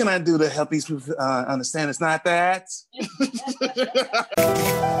 What can I do to help these people understand it's not that?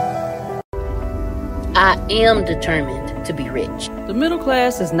 I am determined to be rich. The middle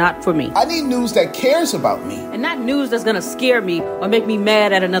class is not for me. I need news that cares about me. And not news that's gonna scare me or make me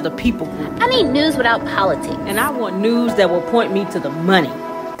mad at another people group. I need news without politics. And I want news that will point me to the money.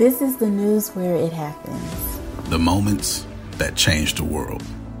 This is the news where it happens. The moments that change the world.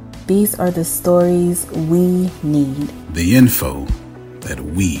 These are the stories we need. The info that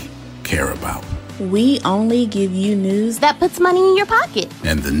we care about. We only give you news that puts money in your pocket.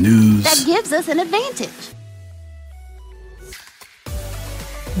 And the news that gives us an advantage.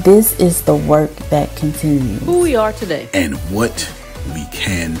 This is the work that continues. Who we are today. And what we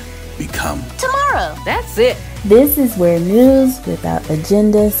can become tomorrow. That's it. This is where news without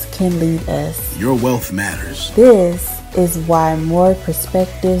agendas can lead us. Your wealth matters. This is why more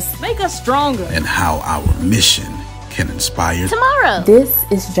perspectives make us stronger. And how our mission can inspire tomorrow. This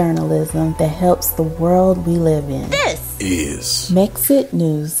is journalism that helps the world we live in. This is Mexit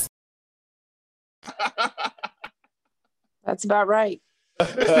News. That's about right.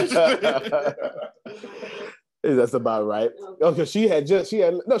 That's about right. Okay, she was here.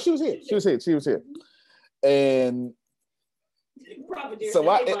 And so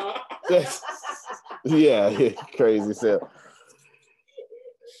yeah, crazy stuff.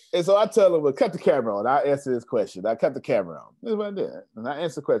 And so I tell him, well, cut the camera on. I answer this question. I cut the camera on. That's what I did. And I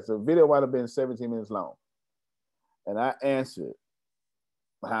answered the question. The video might have been 17 minutes long. And I answered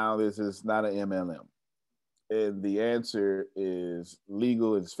how this is not an MLM. And the answer is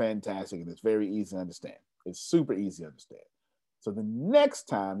legal, it's fantastic, and it's very easy to understand. It's super easy to understand. So the next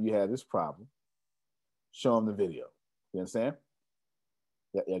time you have this problem, show them the video. You understand?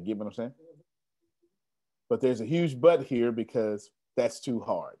 Yeah, get what I'm saying? But there's a huge but here because that's too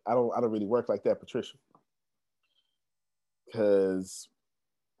hard. I don't really work like that, Patricia. Because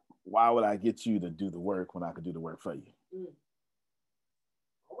why would I get you to do the work when I could do the work for you?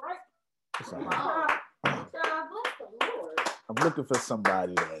 All right. I'm looking for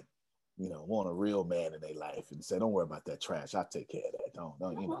somebody that, you know, want a real man in their life and say, don't worry about that trash. I'll take care of that. Don't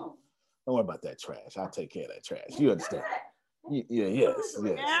worry about that trash. I'll take care of that trash. You understand? Yes.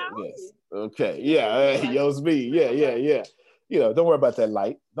 Okay. Yeah. Yo's me. Yeah. You know, don't worry about that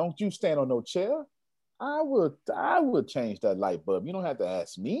light. Don't you stand on no chair. I would change that light bulb. You don't have to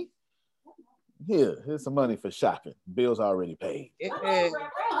ask me. Here's some money for shopping. Bills already paid.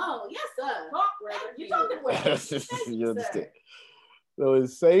 Oh, yes, sir. You talking well. You understand? So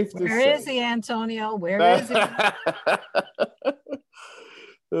it's safe to say. Where is he, Antonio? Where is he?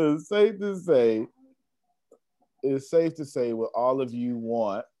 It's safe to say what all of you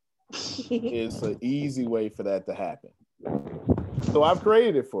want is an easy way for that to happen. So I've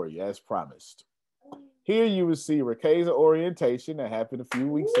created it for you as promised. Here you will see Rakeza orientation that happened a few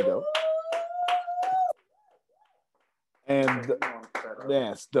weeks ago. And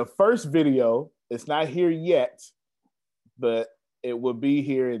yes, the first video, it's not here yet, but it will be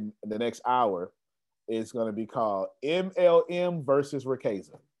here in the next hour. It's going to be called MLM versus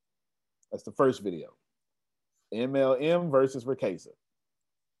Rakeza. That's the first video. MLM versus Rakeza.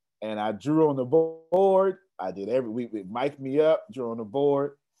 And I drew on the board. I did we mic'd me up, drew on the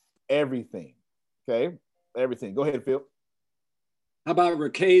board, everything. Okay, everything. Go ahead, Phil. How about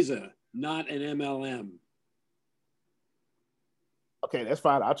Rakeza, not an MLM? Okay, that's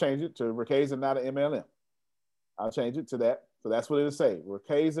fine. I'll change it to Rakeza, not an MLM. I'll change it to that. So that's what it'll say.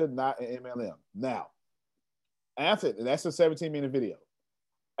 Rakeza, not an MLM. Now, after that's a 17-minute video.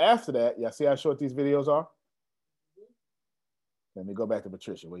 After that, y'all see how short these videos are? Let me go back to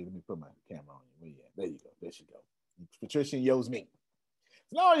Patricia. Wait, let me put my camera on you. There you go. There she go. Patricia Yo's me.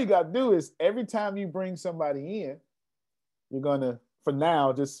 So now all you got to do is every time you bring somebody in, you're going to, for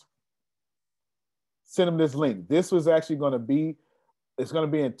now, just send them this link. This was actually going to be, it's going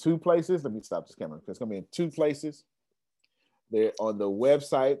to be in two places. Let me stop this camera. It's going to be in two places. There on the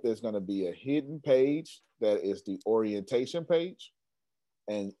website, there's going to be a hidden page that is the orientation page.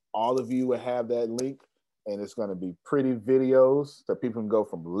 And all of you will have that link. And it's going to be pretty videos that people can go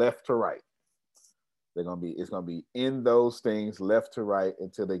from left to right. It's going to be in those things left to right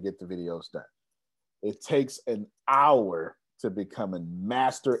until they get the videos done. It takes an hour to become a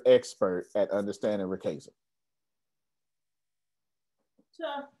master expert at understanding Rakeza.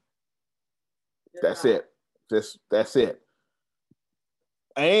 That's it. That's it.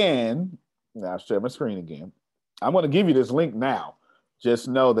 And now I'll share my screen again. I'm going to give you this link now. Just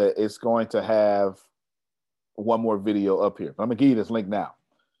know that it's going to have one more video up here. But I'm going to give you this link now.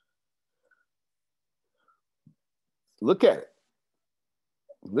 Look at it.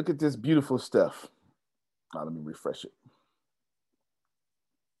 Look at this beautiful stuff. Oh, let me refresh it.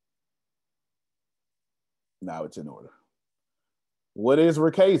 Now it's in order. What is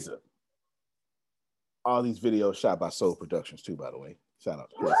Rakeza? All these videos shot by Soul Productions too, by the way. Shout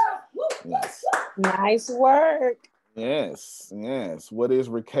out to Chris. Yes. Nice work. Yes. What is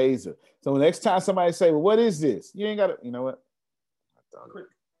Rakeza? So next time somebody say, well, what is this? You ain't got to, you know what?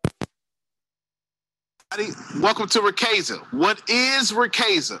 Welcome to Rakeza. What is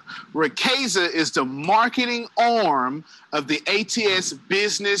Rakeza? Rakeza is the marketing arm of the ATS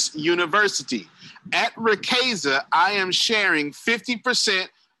Business University. At Rakeza, I am sharing 50%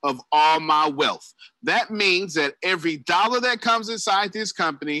 of all my wealth. That means that every dollar that comes inside this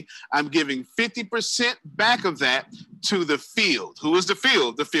company, I'm giving 50% back of that to the field. Who is the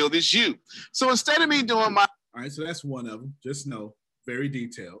field? The field is you. So instead of me doing my... All right, so that's one of them. Just know, very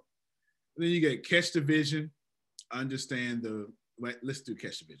detailed. Then you get catch the vision, understand the... Let's do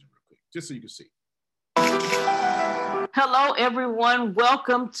catch the vision real quick, just so you can see. Hello, everyone.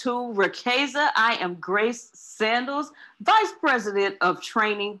 Welcome to Rakeza. I am Grace Sandals, Vice President of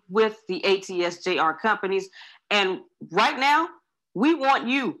Training with the ATSJR companies. And right now, we want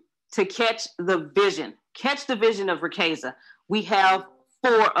you to catch the vision. Catch the vision of Rakeza. We have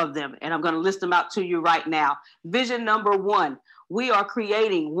 4 of them, and I'm going to list them out to you right now. Vision number 1, we are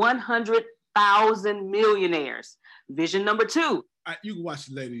creating 100,000 millionaires. Vision number 2. You can watch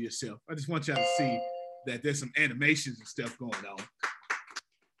it later yourself. I just want y'all to see that there's some animations and stuff going on.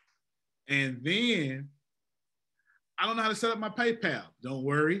 And then, I don't know how to set up my PayPal. Don't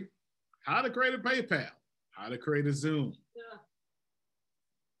worry. How to create a PayPal. How to create a Zoom. Yeah.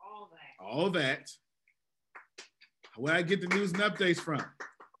 All that. Where I get the news and updates from. How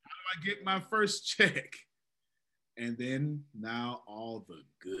do I get my first check? And then now all the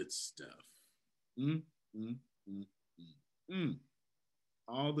good stuff.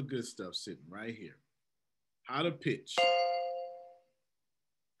 All the good stuff sitting right here. How to pitch.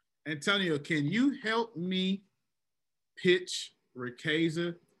 Antonio, can you help me pitch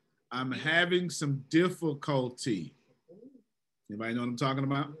Ricasa? I'm having some difficulty. Anybody know what I'm talking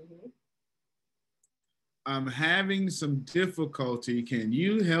about? I'm having some difficulty. Can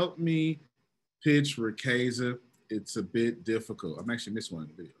you help me pitch Ricasa? It's a bit difficult. I'm actually missing one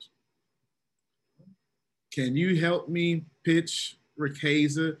of the videos. Can you help me pitch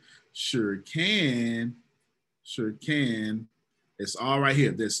Ricasa? Sure can. Sure can. It's all right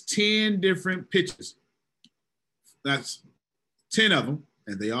here. There's 10 different pitches. That's 10 of them,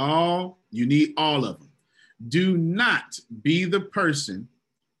 and you need all of them. Do not be the person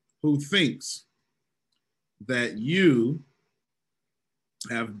who thinks that you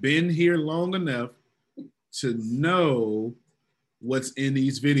have been here long enough to know what's in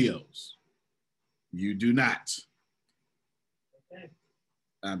these videos. You do not.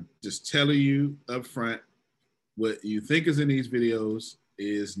 I'm just telling you up front, what you think is in these videos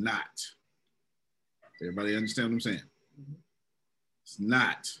is not. Everybody understand what I'm saying? It's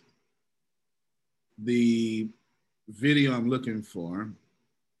not. The video I'm looking for.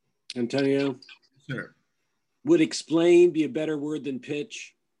 Antonio? Sure. Would explain be a better word than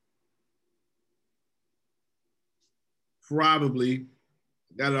pitch? Probably.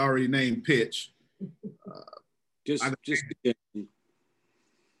 Got it already named pitch.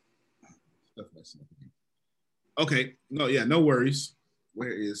 Okay. No, yeah, no worries. Where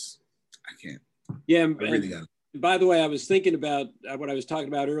is, I can't. Yeah. I really got it. By the way, I was thinking about what I was talking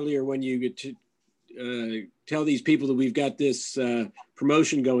about earlier when you get to tell these people that we've got this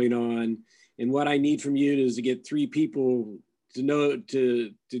promotion going on, and what I need from you is to get 3 people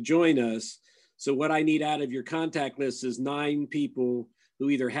to join us. So what I need out of your contact list is 9 people who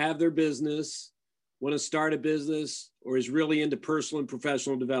either have their business, want to start a business, or is really into personal and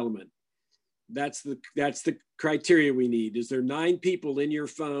professional development. That's the criteria we need. Is there 9 people in your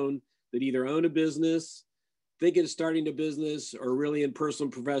phone that either own a business, thinking of starting a business, or really in personal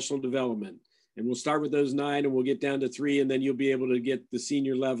and professional development? And we'll start with those 9 and we'll get down to 3, and then you'll be able to get the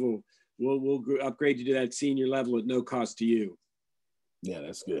senior level. We'll upgrade you to that senior level at no cost to you. Yeah,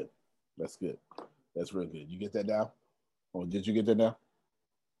 that's good. That's good. That's real good. You get that down? Or did you get that down?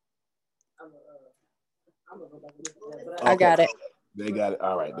 I got it. They got it.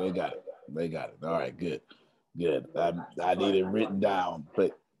 All right. They got it. They got it. All right. Good. Good. I need it written down,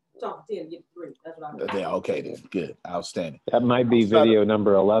 but yeah, okay then. Good. Outstanding. That might be video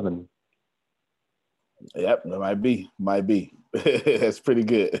number 11. Yep, that might be. That's pretty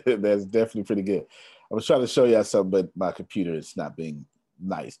good. That's definitely pretty good. I was trying to show you something, but my computer is not being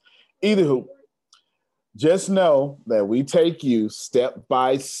nice. Either who, just know that we take you step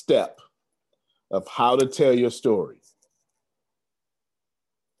by step of how to tell your story,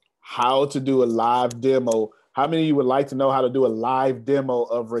 how to do a live demo. How many of you would like to know how to do a live demo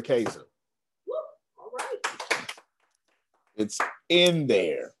of Ricasa? All right. It's in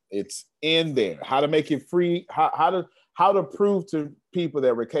there. It's in there. How to make it free. How to prove to people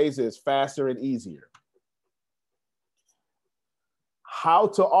that Ricasa is faster and easier. How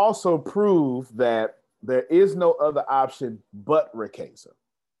to also prove that there is no other option but Ricasa.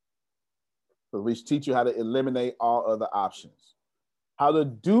 So we teach you how to eliminate all other options. How to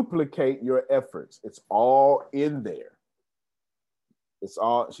duplicate your efforts. It's all in there. It's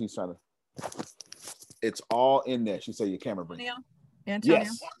all, it's all in there. She said your camera brings. Antonio,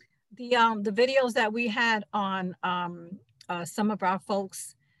 yes. The videos that we had on some of our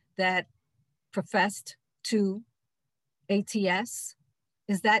folks that professed to ATS,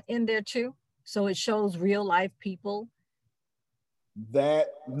 is that in there too? So it shows real life people.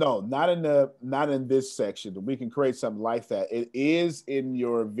 No, not in this section. We can create something like that. It is in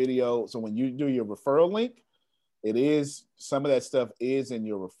your video. So when you do your referral link, it is, some of that stuff is in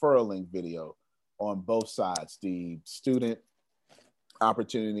your referral link video on both sides, the student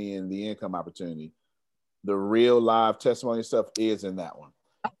opportunity and the income opportunity. The real live testimony stuff is in that one.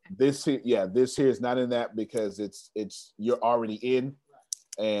 Okay. This here is not in that because it's you're already in,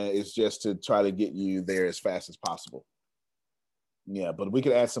 and it's just to try to get you there as fast as possible. Yeah, but we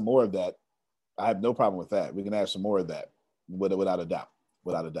could add some more of that. I have no problem with that. We can add some more of that without a doubt.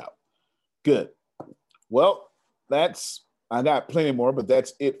 Without a doubt. Good. Well, I got plenty more, but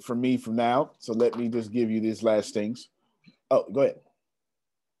that's it for me from now. So let me just give you these last things. Oh, go ahead.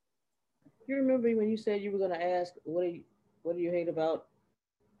 You remember when you said you were going to ask, what do you hate about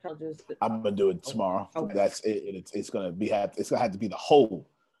colleges? I'm gonna do it tomorrow. Okay. That's it. It's gonna have to be the whole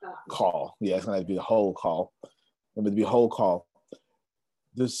call. Yeah, it's gonna have to be the whole call. It's gonna be a whole call.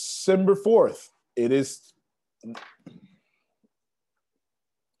 December 4th, it is,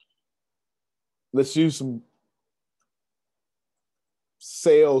 let's use some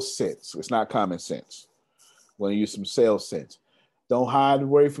sales sense. It's not common sense. We're going to use some sales sense. Don't hide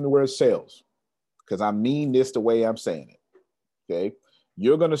away from the word sales, because I mean this the way I'm saying it. Okay.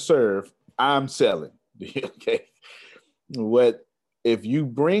 You're going to serve, I'm selling. Okay. What if you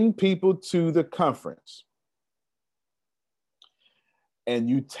bring people to the conference and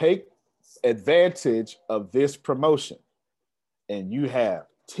you take advantage of this promotion and you have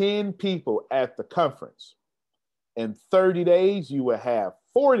 10 people at the conference, in 30 days, you will have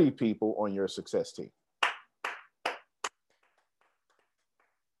 40 people on your success team.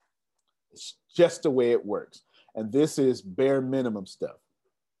 It's just the way it works. And this is bare minimum stuff.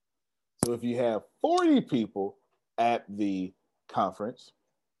 So if you have 40 people at the conference,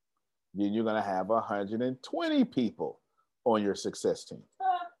 then you're going to have 120 people on your success team.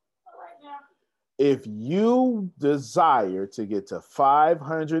 If you desire to get to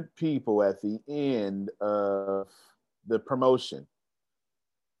 500 people at the end of the promotion,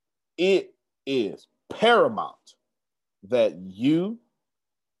 it is paramount that you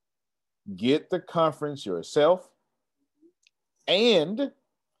get the conference yourself and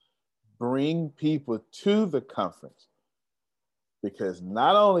bring people to the conference, because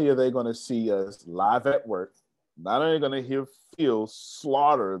not only are they going to see us live at work, not only going to hear Phil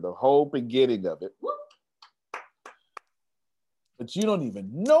slaughter the whole beginning of it, but you don't even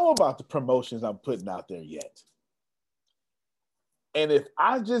know about the promotions I'm putting out there yet. And if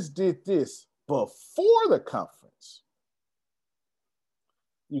I just did this before the conference,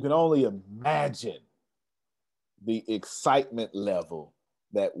 you can only imagine the excitement level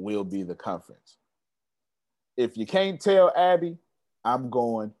that will be the conference. If you can't tell, Abby, I'm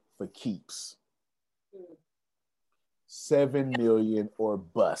going for keeps. 7 million or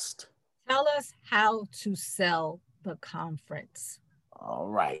bust. Tell us how to sell the conference. All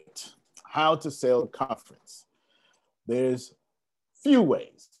right. How to sell the conference. There's few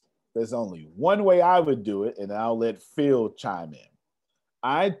ways. There's only one way I would do it, and I'll let Phil chime in.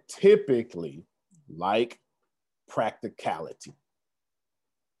 I typically like practicality.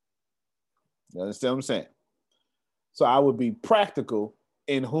 You understand what I'm saying? So I would be practical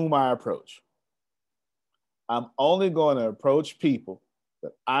in whom I approach. I'm only going to approach people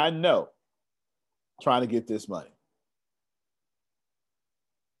that I know trying to get this money.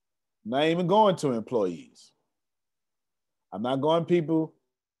 I'm not even going to employees. I'm not going people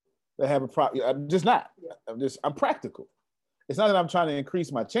that have a problem. I'm just not. I'm practical. It's not that I'm trying to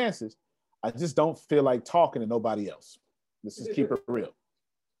increase my chances. I just don't feel like talking to nobody else. Let's just keep it real.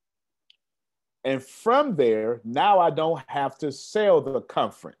 And from there, now I don't have to sell the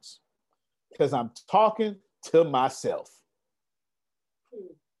conference because I'm talking to myself.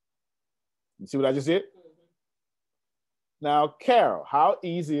 You see what I just did? Now, Carol, how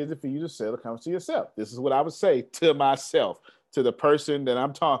easy is it for you to sell the conference to yourself? This is what I would say to myself, to the person that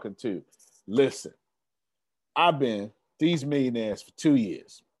I'm talking to. Listen, I've been these millionaires for 2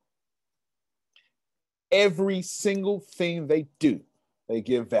 years. Every single thing they do, they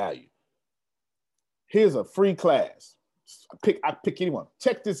give value. Here's a free class. I pick anyone.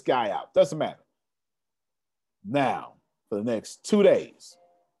 Check this guy out. Doesn't matter. Now, for the next 2 days,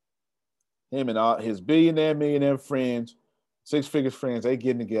 him and all his millionaire friends, six-figure friends, they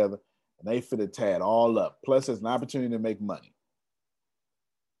getting together and they finna tie it all up. Plus, there's an opportunity to make money.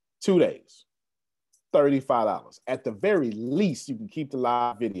 2 days, $35. At the very least, you can keep the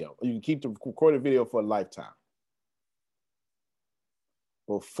live video, or you can keep the recorded video for a lifetime.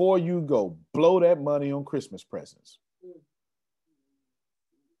 Before you go blow that money on Christmas presents,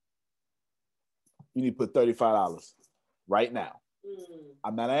 you need to put $35 right now.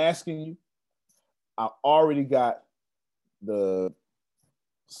 I'm not asking you. I already got the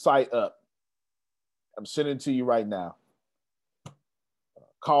site up. I'm sending it to you right now.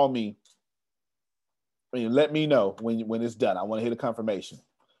 Call me. Let me know when it's done. I want to hear the confirmation.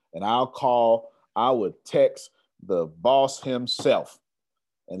 And I would text the boss himself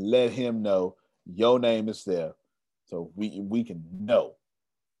and let him know your name is there. So we can know.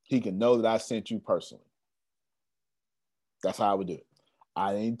 He can know that I sent you personally. That's how I would do it.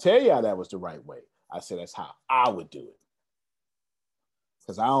 I didn't tell you how that was the right way. I said that's how I would do it.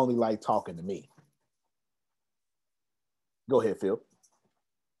 Because I only like talking to me. Go ahead, Phil.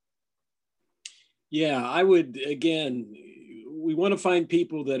 Yeah, I would, again, we want to find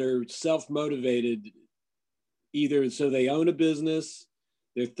people that are self-motivated, either so they own a business,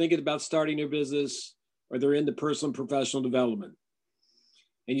 they're thinking about starting their business, or they're into personal and professional development.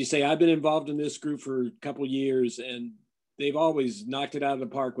 And you say, I've been involved in this group for a couple of years, and they've always knocked it out of the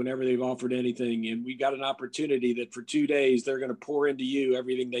park whenever they've offered anything. And we got an opportunity that for 2 days, they're going to pour into you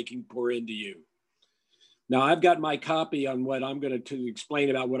everything they can pour into you. Now, I've got my copy on what I'm going to explain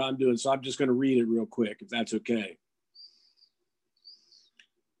about what I'm doing. So I'm just going to read it real quick, if that's okay.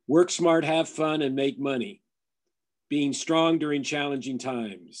 Work smart, have fun, and make money. Being strong during challenging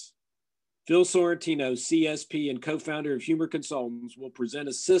times. Phil Sorrentino, CSP and co-founder of Humor Consultants, will present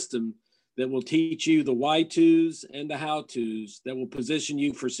a system that will teach you the why-tos and the how-tos that will position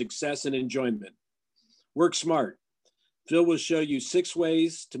you for success and enjoyment. Work smart. Phil will show you 6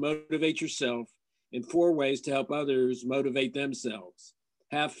 ways to motivate yourself and 4 ways to help others motivate themselves.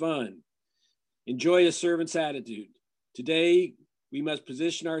 Have fun. Enjoy a servant's attitude. Today, we must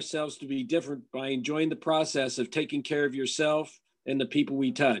position ourselves to be different by enjoying the process of taking care of yourself and the people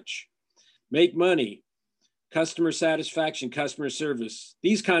we touch. Make money. Customer satisfaction, customer service.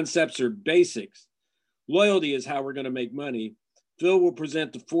 These concepts are basics. Loyalty is how we're going to make money. Phil will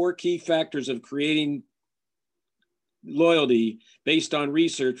present the 4 key factors of creating loyalty based on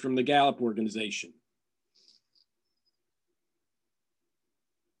research from the Gallup organization.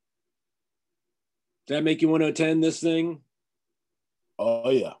 Does that make you want to attend this thing?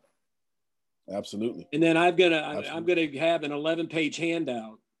 Oh yeah, absolutely. And then I'm gonna have an 11-page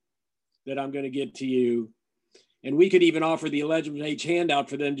handout that I'm gonna get to you, and we could even offer the 11-page handout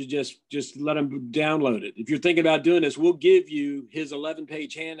for them to just let them download it. If you're thinking about doing this, we'll give you his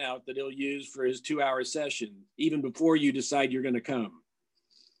 11-page handout that he'll use for his 2-hour session, even before you decide you're going to come.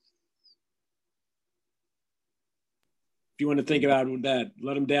 If you want to think about that,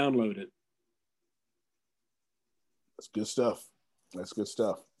 let them download it. That's good stuff. That's good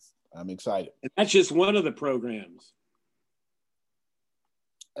stuff. I'm excited. And that's just one of the programs.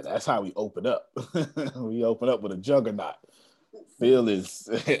 And that's how we open up. We open up with a juggernaut. Phil is,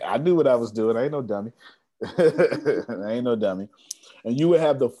 I knew what I was doing. I ain't no dummy. I ain't no dummy. And you will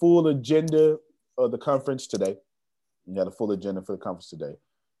have the full agenda of the conference today. You got a full agenda for the conference today.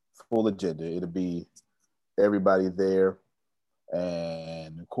 Full agenda. It'll be everybody there.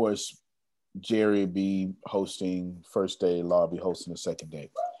 And of course, Jerry be hosting first day, Law be hosting the second day.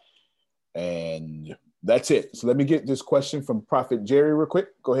 And that's it. So let me get this question from Prophet Jerry real quick.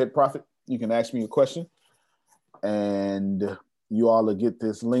 Go ahead, Prophet. You can ask me a question. And you all will get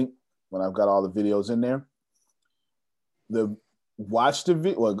this link when I've got all the videos in there. Watch the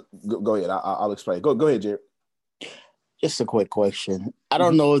video. Well, go ahead. I'll explain. Go ahead, Jerry. Just a quick question. I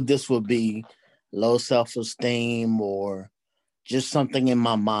don't know if this would be low self-esteem or just something in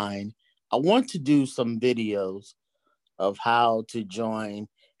my mind. I want to do some videos of how to join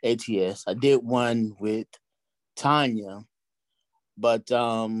ATS. I did one with Tanya, but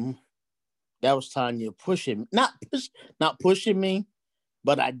that was Tanya pushing, not pushing me,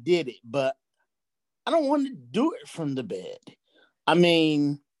 but I did it. But I don't want to do it from the bed. I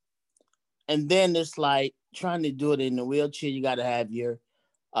mean, and then it's like trying to do it in the wheelchair. You got to have your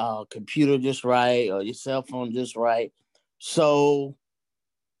computer just right or your cell phone just right. So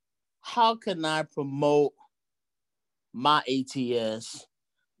how can I promote my ATS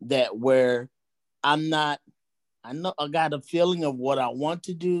that where I know I got a feeling of what I want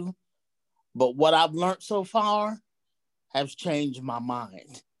to do, but what I've learned so far has changed my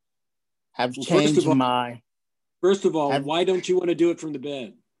mind. First of all, why don't you want to do it from the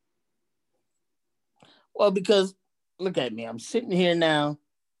bed? Well, because look at me. I'm sitting here now.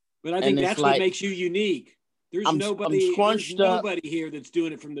 But I think that's what makes you unique. There's nobody here that's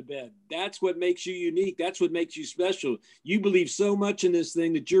doing it from the bed. That's what makes you unique. That's what makes you special. You believe so much in this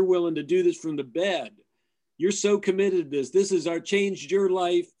thing that you're willing to do this from the bed. You're so committed to this. This has changed your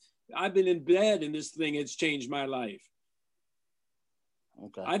life. I've been in bed and this thing has changed my life.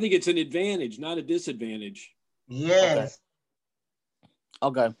 Okay. I think it's an advantage, not a disadvantage. Yes.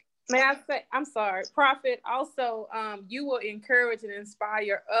 Okay. May I say, I'm sorry, Prophet, also, you will encourage and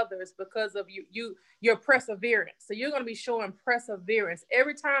inspire others because of your perseverance. So you're going to be showing perseverance.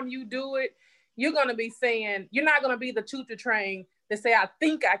 Every time you do it, you're going to be saying, you're not going to be the tutor train that say, I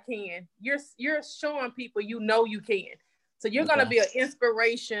think I can. You're showing people you know you can. So you're going to be an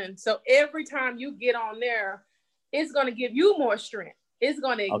inspiration. So every time you get on there, it's going to give you more strength. It's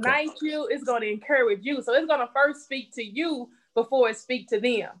going to ignite you. It's going to encourage you. So it's going to first speak to you before it speak to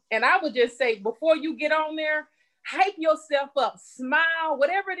them. And I would just say, before you get on there, hype yourself up, smile,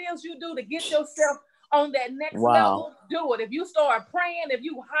 whatever it is you do to get yourself on that next level, do it. If you start praying, if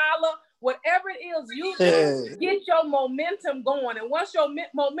you holler, whatever it is you do, get your momentum going. And once your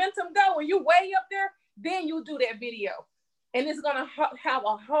momentum go and you way up there, then you do that video. And it's going to have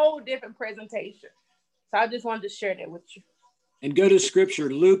a whole different presentation. So I just wanted to share that with you. And go to scripture,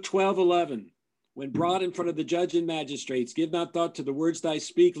 Luke 12:11. When brought in front of the judge and magistrates, give not thought to the words thy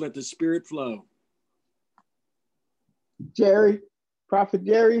speak, let the Spirit flow. Jerry, Prophet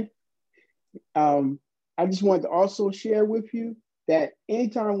Jerry, I just wanted to also share with you that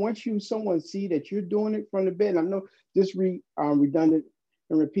anytime once someone see that you're doing it from the bed, and I know this redundant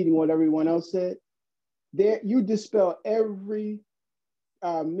and repeating what everyone else said, there you dispel every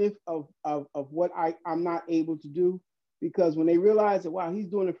myth of what I'm not able to do, because when they realize that, wow, he's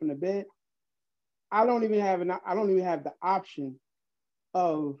doing it from the bed, I don't even have the option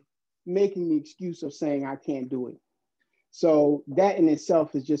of making the excuse of saying I can't do it. So that in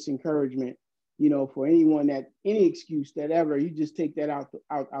itself is just encouragement, you know, for anyone that any excuse that ever, you just take that out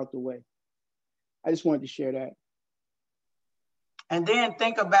the way. I just wanted to share that. And then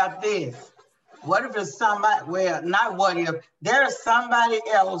think about this. What if it's somebody, well, not what if, there's somebody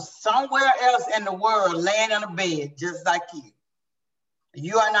else, somewhere else in the world laying in a bed just like you.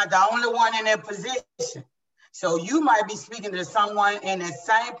 You are not the only one in that position. So you might be speaking to someone in the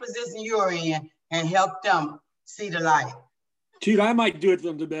same position you're in and help them see the light. Dude, I might do it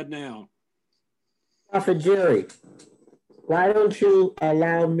from the bed now. Prophet Jerry, why don't you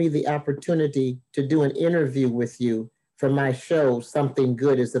allow me the opportunity to do an interview with you for my show, Something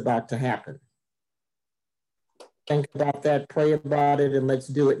Good is About to Happen? Think about that, pray about it, and let's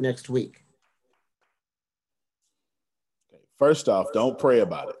do it next week. First off, don't pray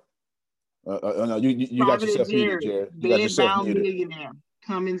about it. No, you got yourself muted, Jared. You got yourself muted. Millionaire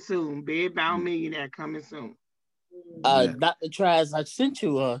coming soon. Bedbound Millionaire coming soon. Dr. Traz, I sent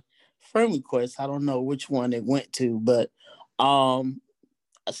you a friend request. I don't know which one it went to, but I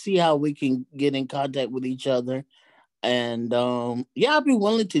see how we can get in contact with each other. And yeah, I'll be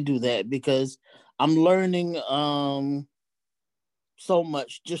willing to do that because I'm learning so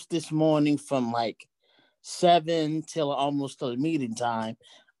much just this morning from like 7 till almost to the meeting time.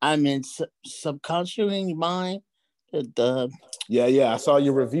 I'm in subconscious mind. Yeah. I saw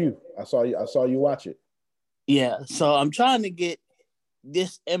your review. I saw you watch it. Yeah. So I'm trying to get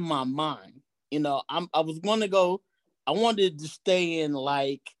this in my mind. You know, I wanted to stay in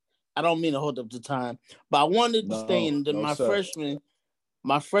like, I don't mean to hold up the time, but I wanted to stay in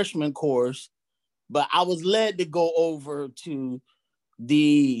my freshman course, but I was led to go over to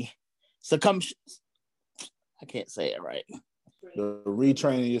the I can't say it right. The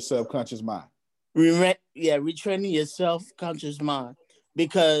retraining your subconscious mind. Retraining your self-conscious mind,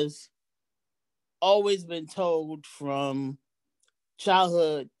 because always been told from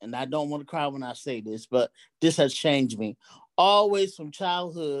childhood, and I don't want to cry when I say this, but this has changed me. Always from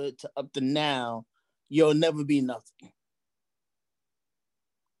childhood to up to now, you'll never be nothing.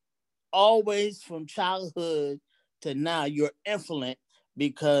 Always from childhood to now, you're influent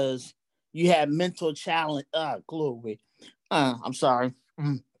because you have mental challenge. Glory. I'm sorry.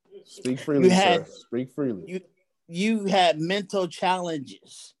 Speak freely, sir. Speak freely. You had mental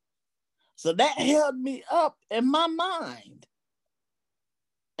challenges. So that held me up in my mind.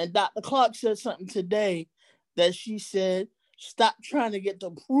 And Dr. Clark said something today that she said, stop trying to get the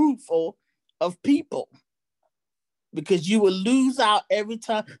approval of people because you will lose out every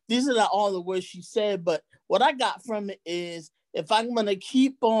time. These are not all the words she said, but what I got from it is if I'm going to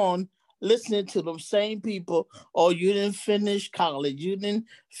keep on listening to them same people, you didn't finish college, you didn't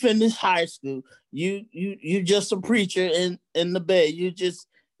finish high school, you just a preacher in the bed, you just,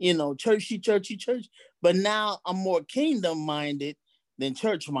 churchy. But now I'm more kingdom minded than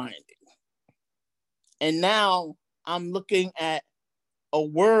church minded. And now I'm looking at a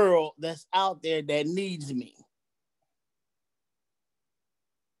world that's out there that needs me.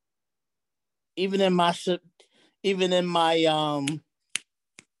 Even in my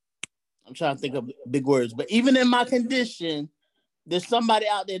I'm trying to think of big words, but even in my condition, there's somebody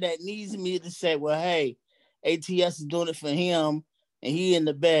out there that needs me to say, well, hey, ATS is doing it for him and he in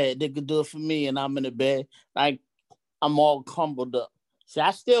the bed. They could do it for me and I'm in the bed. Like I'm all crumbled up. See,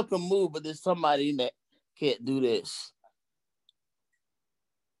 I still can move, but there's somebody that can't do this.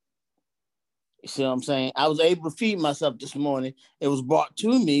 You see what I'm saying? I was able to feed myself this morning. It was brought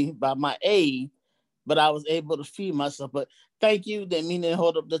to me by my aide, but I was able to feed myself. But thank you. Didn't mean to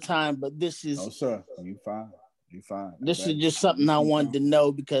hold up the time, but this is... No, sir. You fine. You fine. This is just something I wanted to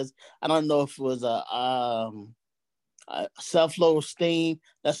know because I don't know if it was a self-low esteem.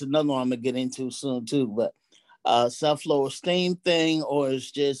 That's another one I'm going to get into soon too, but self-low esteem thing, or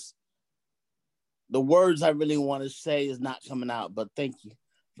it's just the words I really want to say is not coming out, but thank you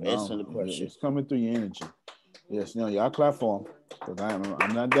for answering the question. It's coming through your energy. Yes, y'all clap for him because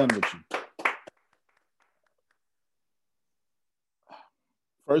I'm not done with you.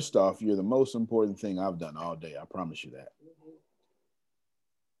 First off, you're the most important thing I've done all day. I promise you that.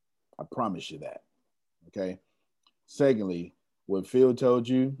 I promise you that. Okay. Secondly, what Phil told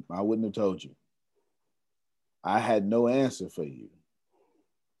you, I wouldn't have told you. I had no answer for you.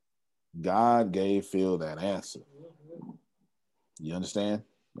 God gave Phil that answer. You understand?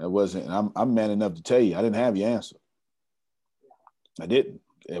 That wasn't, and I'm man enough to tell you, I didn't have your answer. I didn't.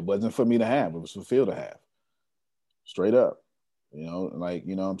 It wasn't for me to have. It was for Phil to have. Straight up. You know, like,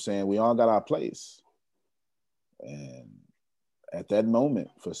 you know what I'm saying? We all got our place. And at that moment,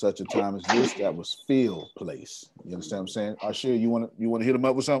 for such a time as this, that was Phil's place. You understand what I'm saying? Ashir, you want to hit him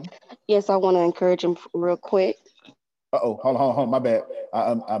up with something? Yes, I want to encourage him real quick. Uh-oh, hold on, my bad.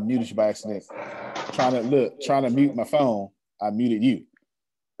 I muted you by accident. Trying to mute my phone. I muted you.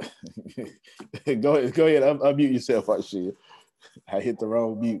 Go ahead, unmute yourself, Ashir. I hit the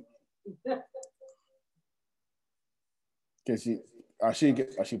wrong mute. She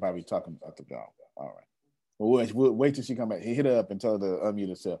probably talking about the dog. All right. Well, we'll wait till she come back. He hit her up and tell her to unmute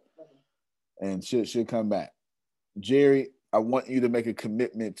herself. And she'll come back. Jerry, I want you to make a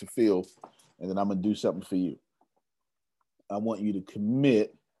commitment to Phil, and then I'm going to do something for you. I want you to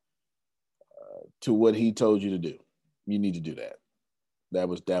commit to what he told you to do. You need to do that. That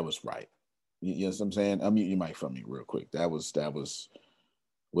was right. You know what I'm saying? Unmute your mic from me real quick. That was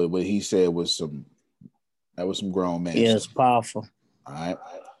what he said was some grown man. Yeah, it's powerful. All right.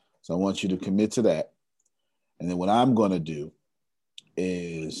 So I want you to commit to that. And then what I'm going to do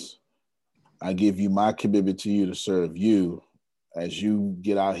is I give you my commitment to you to serve you as you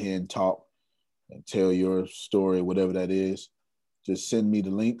get out here and talk and tell your story, whatever that is. Just send me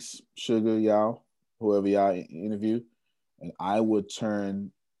the links, Sugar, y'all, whoever y'all interview, and I will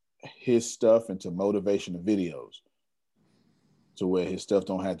turn his stuff into motivational videos to where his stuff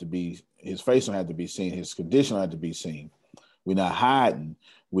don't have to be, his face don't have to be seen, his condition don't have to be seen. We're not hiding.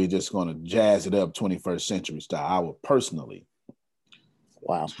 We're just going to jazz it up 21st century style. I will personally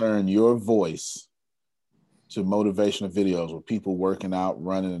turn your voice to motivational videos with people working out,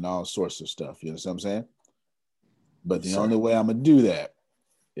 running, and all sorts of stuff. You understand what I'm saying? But the only way I'm going to do that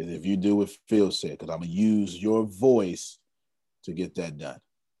is if you do what Phil said, because I'm going to use your voice to get that done.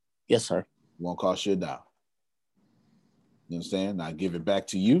 Yes, sir. It won't cost you a dime. You understand? I give it back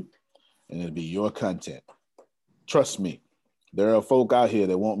to you, and it'll be your content. Trust me. There are folk out here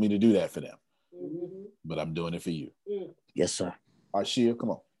that want me to do that for them, but I'm doing it for you. Yes, sir. Ashia, come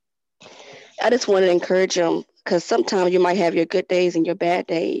on. I just want to encourage them because sometimes you might have your good days and your bad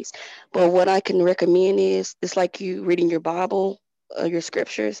days. But what I can recommend is it's like you reading your Bible, your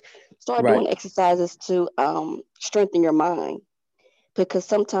scriptures. Start doing exercises to strengthen your mind, because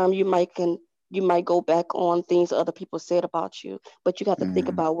sometimes you might go back on things other people said about you, but you got to think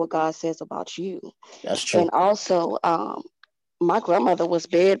about what God says about you. That's true. And also, my grandmother was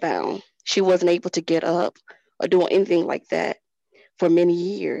bedbound. She wasn't able to get up or do anything like that for many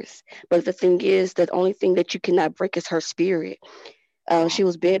years. But the thing is, the only thing that you cannot break is her spirit. She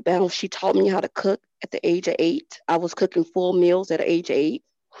was bedbound. She taught me how to cook at the age of 8. I was cooking full meals at the age of 8.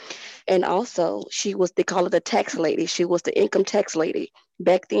 And also, they call her the tax lady. She was the income tax lady.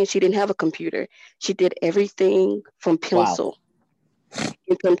 Back then, she didn't have a computer. She did everything from pencil. Wow.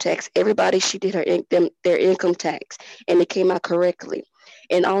 Income tax. Everybody, she did their income tax, and it came out correctly.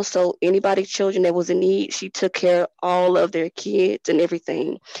 And also, children that was in need, she took care of all of their kids and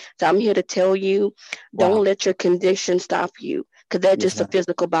everything. So I'm here to tell you, don't let your condition stop you, because that's just a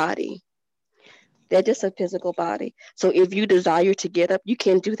physical body. They're just a physical body. So if you desire to get up, you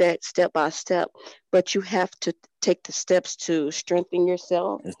can do that step by step, but you have to take the steps to strengthen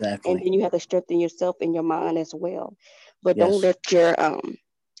yourself. Exactly. And then you have to strengthen yourself in your mind as well. But don't let your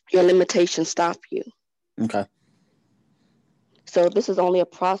limitations stop you. Okay. So this is only a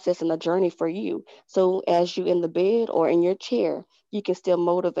process and a journey for you. So as you in the bed or in your chair, you can still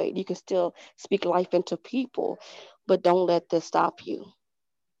motivate. You can still speak life into people, but don't let this stop you.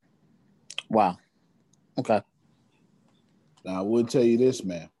 Wow. Okay. Now, I would tell you this,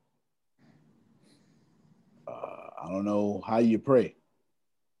 man. I don't know how you pray,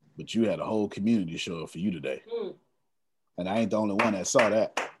 but you had a whole community show up for you today. And I ain't the only one that saw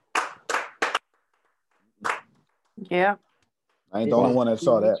that. Yeah. I ain't the only one that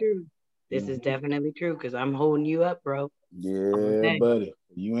saw that. True. This is definitely true because I'm holding you up, bro. Yeah, buddy.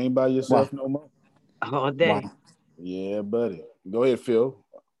 You ain't by yourself no more. All day. Yeah, buddy. Go ahead, Phil.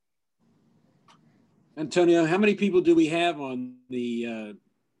 Antonio, how many people do we have on the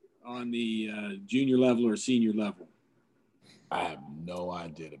junior level or senior level? I have no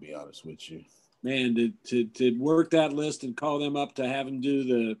idea, to be honest with you. Man, to work that list and call them up to have them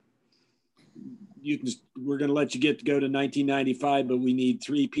do we're going to let you go to 1995, but we need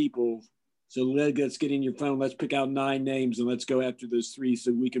 3 people So let's get in your phone. Let's pick out 9 names and let's go after those 3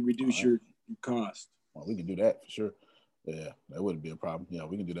 so we can reduce your cost. Well, we can do that for sure. Yeah, that wouldn't be a problem. Yeah,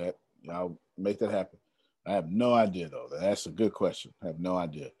 we can do that. I'll make that happen. I have no idea though. That's a good question. I have no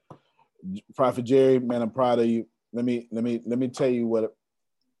idea. Prophet Jerry, man, I'm proud of you. Let me tell you what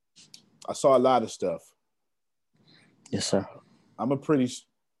I saw. A lot of stuff. Yes, sir.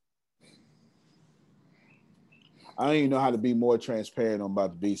 I don't even know how to be more transparent on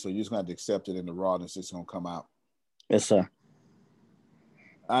about to be, so you're just gonna have to accept it in the rawness. It's gonna come out. Yes, sir.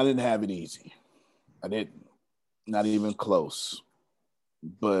 I didn't have it easy. I didn't. Not even close.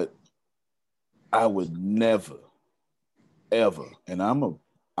 But I would never, ever, and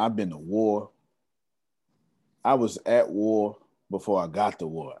I've been to war. I was at war before I got to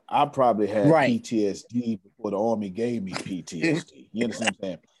war. I probably had PTSD before the Army gave me PTSD. You understand what I'm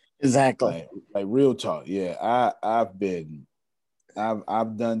saying? Exactly. Like real talk. Yeah, I've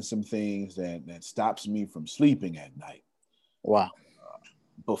done some things that stops me from sleeping at night. Wow.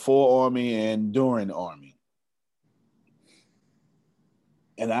 Before Army and during Army.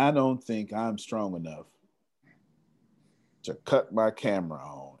 And I don't think I'm strong enough to cut my camera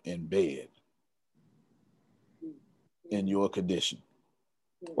on in bed in your condition.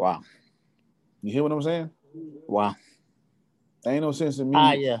 Wow. You hear what I'm saying? Wow. Ain't no sense in me.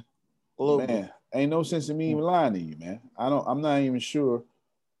 Yeah. Man, ain't no sense in me even lying to you, man. I'm not even sure.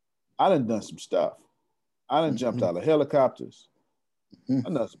 I done some stuff. I done jumped out of helicopters. I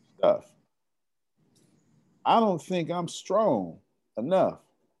done some stuff. I don't think I'm strong enough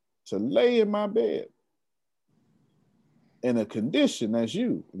to lay in my bed in a condition as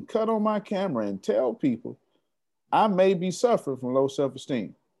you and cut on my camera and tell people I may be suffering from low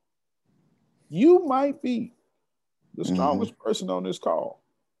self-esteem. You might be the strongest person on this call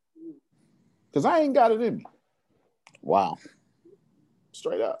because I ain't got it in me. Wow.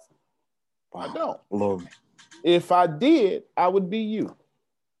 Straight up. Wow. I don't. Lord. If I did, I would be you.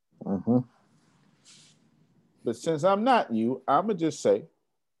 Mm-hmm. But since I'm not you, I'm going to just say,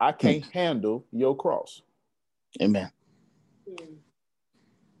 I can't handle your cross. Amen.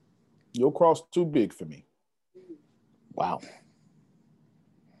 Your cross too big for me. Wow.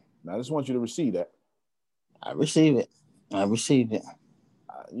 Now, I just want you to receive that. I receive it. I receive it.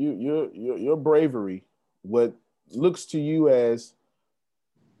 Your bravery, what looks to you as,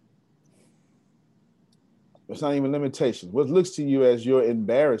 it's not even limitations. What looks to you as your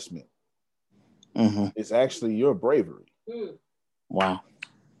embarrassment is actually your bravery. Wow.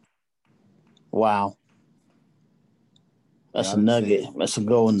 Wow. That's a nugget. That's a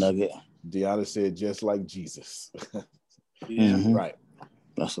gold nugget. Deanna said, just like Jesus. Right.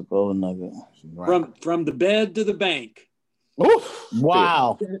 That's a gold nugget. Right. From the bed to the bank. Oof.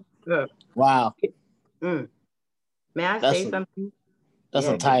 Wow. Wow. May I say something? That's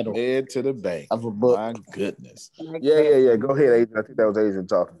a title. Bed to the bank of a book. My goodness. Yeah. Go ahead, Adrian. I think that was Adrian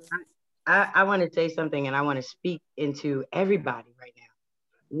talking. I want to say something, and I want to speak into everybody right now.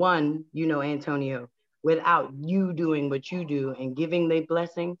 One, Antonio, without you doing what you do and giving the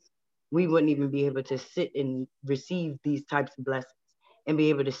blessings, we wouldn't even be able to sit and receive these types of blessings and be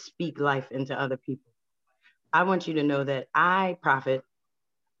able to speak life into other people. I want you to know that I, Prophet,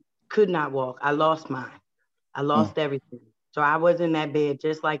 could not walk. I lost mine. I lost everything. So I was in that bed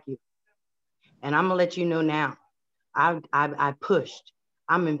just like you. And I'm gonna let you know now, I pushed.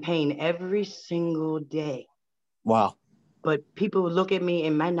 I'm in pain every single day. Wow. But people look at me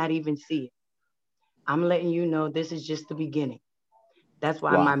and might not even see it. I'm letting you know this is just the beginning. That's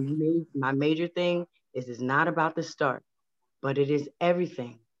why my major thing is it's not about the start, but it is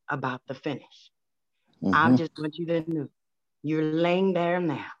everything about the finish. I just want you to know you're laying there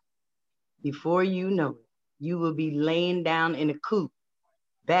now. Before you know it, you will be laying down in a coop,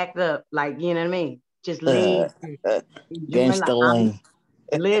 backed up, like, you know what I mean? Just laying.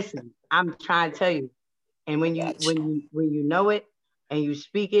 Listen, I'm trying to tell you. And when you know it and you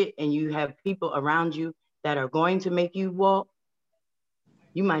speak it and you have people around you that are going to make you walk,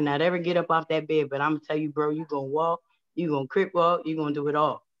 you might not ever get up off that bed, but I'm gonna tell you, bro, you're gonna walk, you're gonna crip walk, you're gonna do it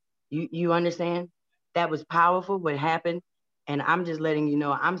all. You understand? That was powerful, what happened. And I'm just letting you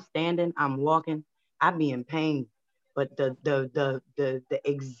know, I'm standing, I'm walking, I be in pain. But the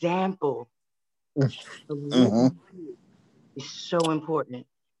example of what is so important.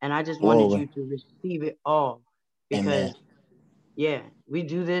 And I just wanted you to receive it all. Because we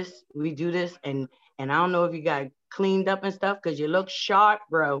do this, and I don't know if you got cleaned up and stuff, because you look sharp,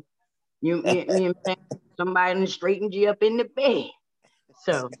 bro. Somebody straightened you up in the bed.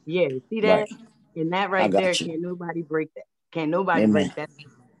 So you see that? And that right there, can't nobody break that. Can't nobody break that.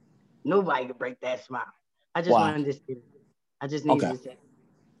 Nobody can break that smile. I just wanted to say that. I just needed to say that.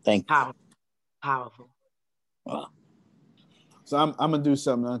 Thank you. Powerful. Wow. So I'm gonna do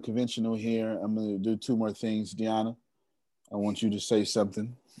something unconventional here. I'm gonna do two more things, Deanna. I want you to say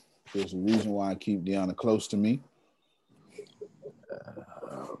something. There's a reason why I keep Deanna close to me.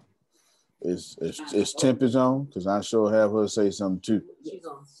 Is Tempest on? Because I sure have her say something too. She's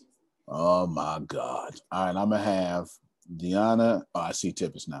on. Oh my God. All right, I'm gonna have Deanna. Oh, I see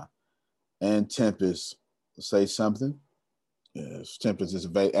Tempest now. And Tempest say something. Yes, Tempest is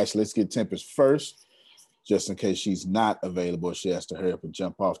available. Actually, let's get Tempest first, just in case she's not available. She has to hurry up and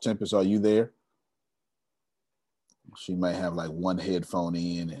jump off. Tempest, are you there? She might have like one headphone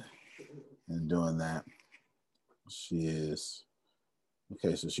in and doing that. She is.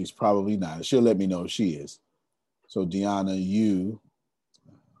 Okay, so she's probably not. She'll let me know if she is. So Deanna, you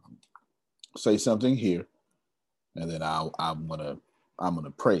say something here, and then I'm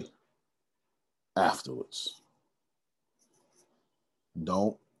gonna pray afterwards.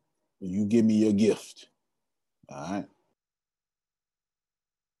 Don't you give me your gift. All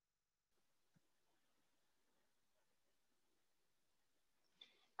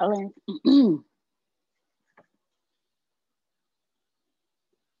right.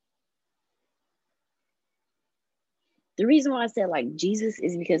 The reason why I said like Jesus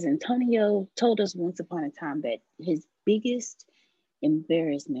is because Antonio told us once upon a time that his biggest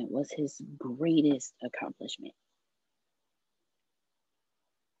embarrassment was his greatest accomplishment.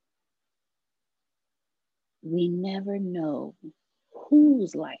 We never know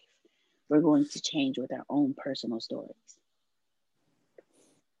whose life we're going to change with our own personal stories.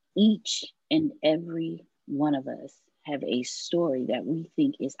 Each and every one of us have a story that we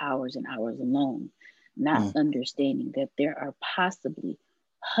think is ours and ours alone, not understanding that there are possibly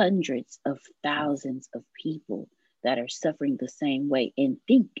hundreds of thousands of people that are suffering the same way and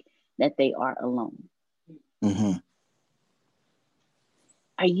think that they are alone. Mm-hmm.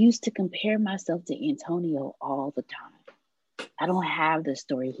 I used to compare myself to Antonio all the time. I don't have the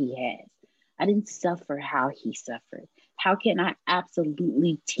story he has. I didn't suffer how he suffered. How can I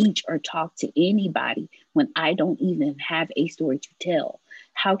absolutely teach or talk to anybody when I don't even have a story to tell?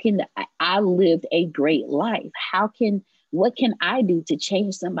 How can I lived a great life? What can I do to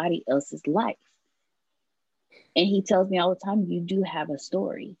change somebody else's life? And he tells me all the time, you do have a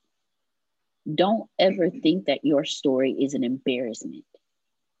story. Don't ever think that your story is an embarrassment.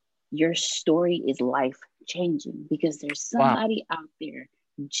 Your story is life changing because there's somebody out there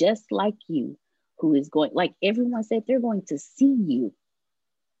just like you who is going, like everyone said, they're going to see you.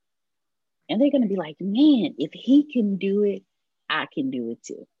 And they're going to be like, man, if he can do it, I can do it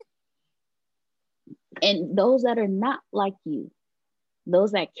too. And those that are not like you,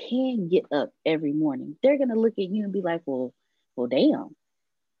 those that can get up every morning, they're going to look at you and be like, well, damn,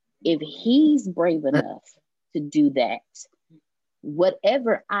 if he's brave enough to do that,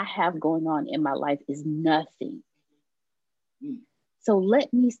 whatever I have going on in my life is nothing. So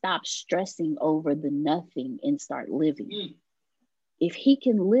let me stop stressing over the nothing and start living. If he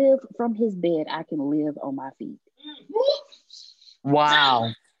can live from his bed, I can live on my feet. Wow.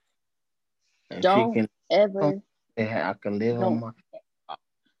 Don't ever. I can live on my.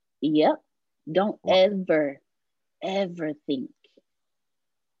 Yep. Don't ever think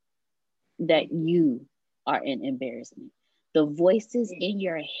that you are an embarrassment. The voices in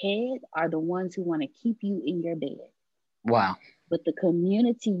your head are the ones who want to keep you in your bed. Wow. But the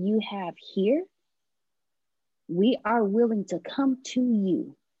community you have here, we are willing to come to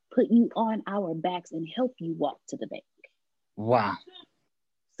you, put you on our backs and help you walk to the bank. Wow.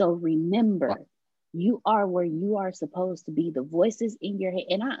 So remember, you are where you are supposed to be. The voices in your head,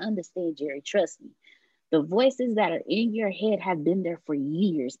 and I understand, Jerry, trust me. The voices that are in your head have been there for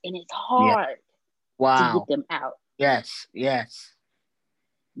years, and it's hard to get them out. Yes, yes.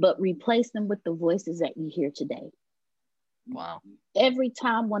 But replace them with the voices that you hear today. Wow. Every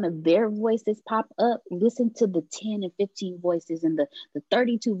time one of their voices pop up, listen to the 10 and 15 voices and the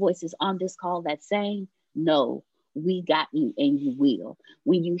 32 voices on this call that's saying, no, we got you and you will.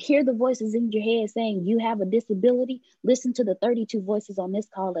 When you hear the voices in your head saying you have a disability, listen to the 32 voices on this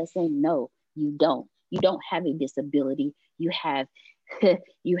call that's saying, no, you don't. You don't have a disability. You have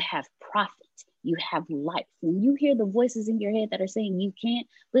profit. You have life. When you hear the voices in your head that are saying you can't,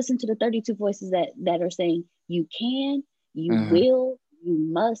 listen to the 32 voices that are saying you can, you will, you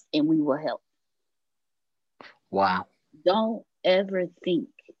must, and we will help. Wow. Don't ever think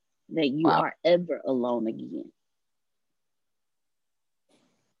that you are ever alone again.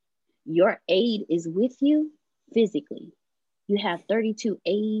 Your aid is with you physically. You have 32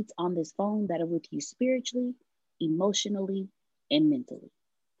 aides on this phone that are with you spiritually, emotionally, and mentally.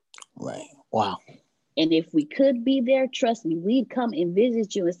 Right. Wow. And if we could be there, trust me, we'd come and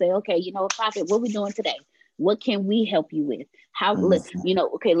visit you and say, okay, you know, Prophet, what we doing today? What can we help you with? How, you know,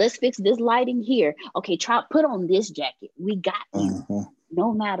 okay, let's fix this lighting here. Okay, try put on this jacket. We got you.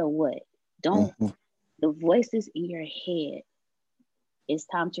 No matter what. Don't, the voices in your head, it's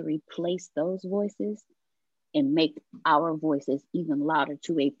time to replace those voices and make our voices even louder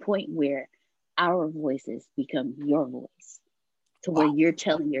to a point where our voices become your voice, to where you're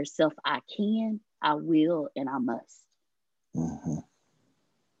telling yourself, I can, I will, and I must.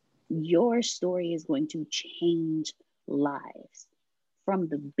 Your story is going to change lives from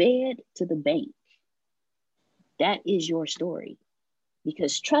the bed to the bank. That is your story,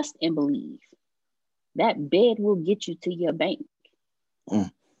 because trust and believe that bed will get you to your bank.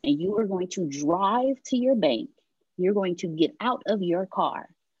 And you are going to drive to your bank. You're going to get out of your car,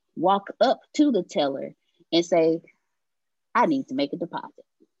 walk up to the teller and say, I need to make a deposit.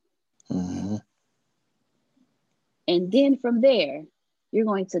 And then from there, you're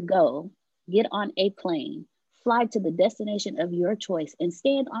going to go get on a plane, fly to the destination of your choice, and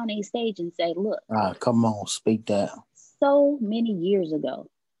stand on a stage and say, look. Come on, speak that. So many years ago,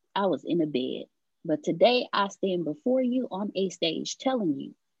 I was in a bed, but today I stand before you on a stage telling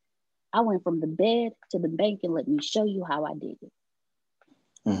you, I went from the bed to the bank, and let me show you how I did it.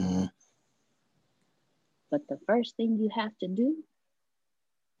 But the first thing you have to do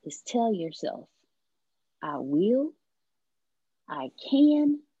is tell yourself, I will, I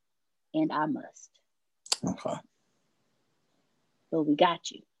can, and I must. Okay. But we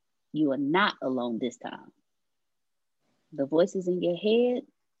got you. You are not alone this time. The voices in your head,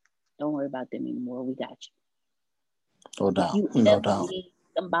 don't worry about them anymore. We got you. No doubt. If you ever need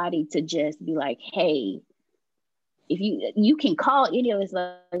somebody to just be like, hey, if you can call any of us,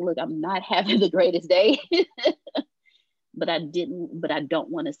 like, look, I'm not having the greatest day, but I don't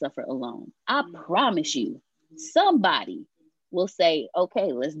want to suffer alone. I promise you, somebody will say,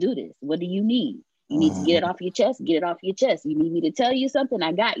 okay, let's do this. What do you need? You need to get it off your chest, get it off your chest. You need me to tell you something,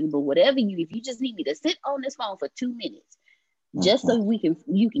 I got you. But whatever if you just need me to sit on this phone for 2 minutes, just so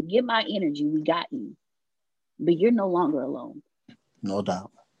you can get my energy, we got you. But you're no longer alone. No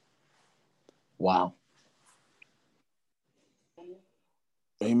doubt. Wow.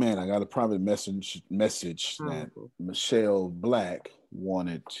 Amen. I got a private message that Michelle Black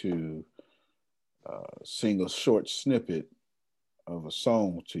wanted to sing a short snippet of a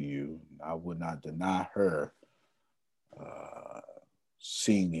song to you. I would not deny her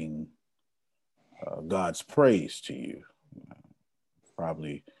singing God's praise to you.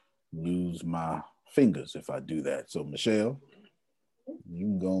 Probably lose my fingers if I do that. So Michelle, you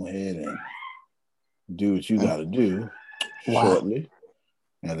can go ahead and do what you got to do shortly,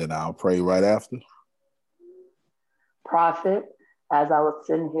 and then I'll pray right after. Prophet, as I was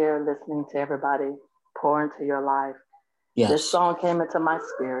sitting here listening to everybody pour into your life, this song came into my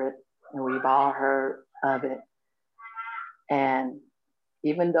spirit, and we've all heard of it. And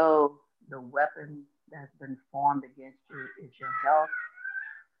even though the weapon that's been formed against you is your health,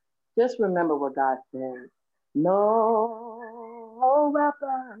 just remember what God said. No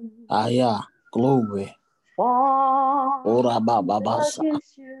weapon. Glory.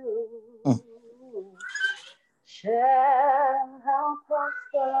 Against you shall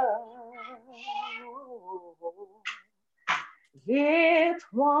prosper. It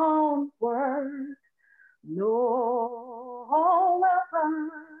won't work. No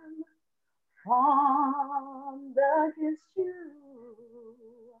weapon formed against you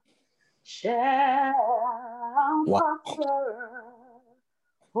shall prosper.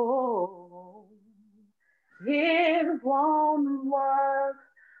 Oh, it won't work,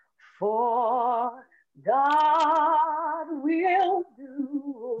 for God will do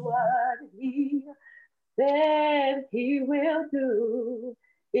what He said He will do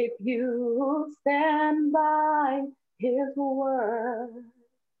if you stand by His word.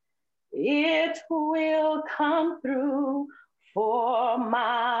 It will come through, for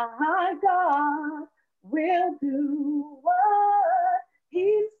my God will do what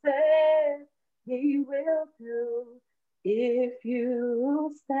He said He will do if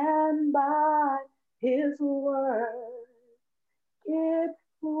you stand by His word. It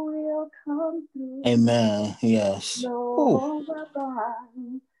will come through. Amen. Yes. No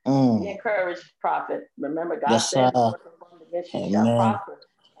weapon. Be encouraged, prophet. Remember, God said, against you shall prosper,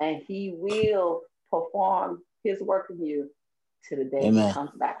 and He will perform His work in you to the day He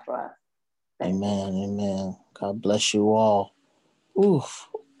comes back for us. Amen. God bless you all. Oof.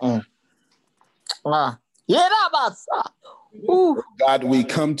 God, we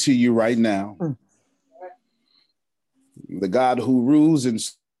come to you right now. The God who rules and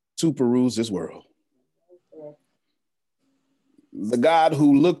super rules this world. The God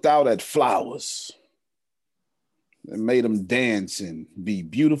who looked out at flowers and made them dance and be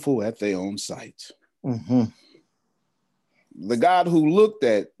beautiful at their own sight. Mm-hmm. The God who looked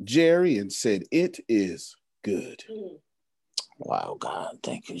at Jerry and said, "It is good." Wow, God,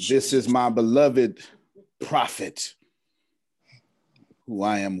 thank you, Jesus. This is my beloved prophet, who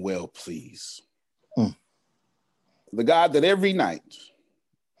I am well pleased. The God that every night,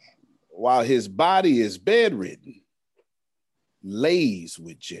 while his body is bedridden, lays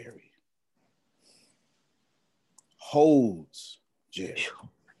with Jerry, holds Jerry.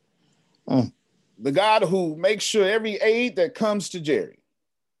 The God who makes sure every aide that comes to Jerry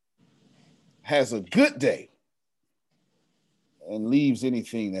has a good day and leaves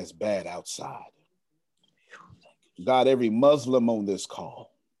anything that's bad outside. God, every Muslim on this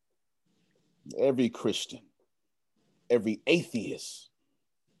call, every Christian, every atheist,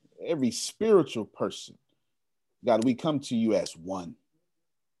 every spiritual person, God, we come to you as one.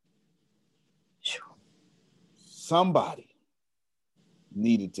 Somebody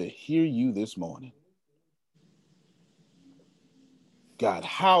needed to hear you this morning. God,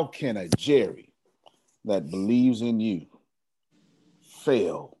 how can a Jerry that believes in you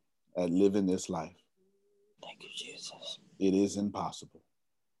fail at living this life? Thank you, Jesus. It is impossible.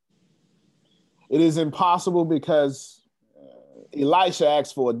 It is impossible because Elisha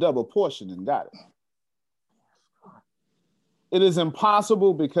asked for a double portion and got it. It is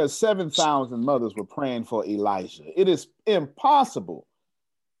impossible because 7,000 mothers were praying for Elijah. It is impossible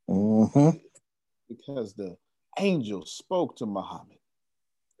because the angel spoke to Muhammad.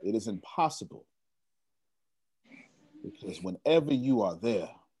 It is impossible because whenever you are there,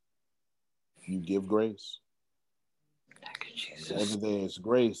 you give grace. Thank you, Jesus. Whenever there is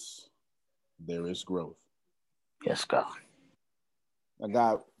grace, there is growth. Yes, God. Now,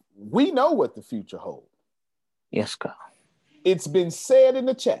 God, we know what the future holds. Yes, God. It's been said in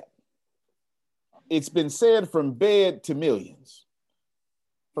the chat. It's been said from bed to millions,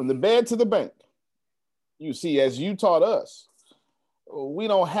 from the bed to the bank. You see, as you taught us, we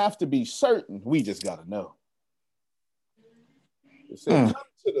don't have to be certain. We just got to know. It said, come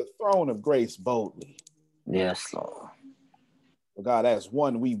to the throne of grace boldly. Yes, Lord. Well, God, as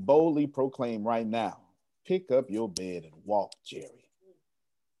one, we boldly proclaim right now, pick up your bed and walk, Jerry.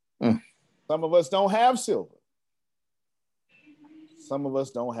 Some of us don't have silver. Some of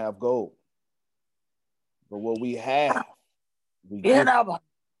us don't have gold. But what we have, we give.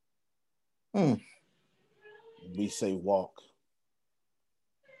 We say walk.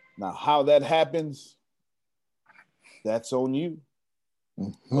 Now, how that happens, that's on you.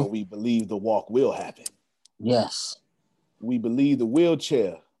 But we believe the walk will happen. Yes. We believe the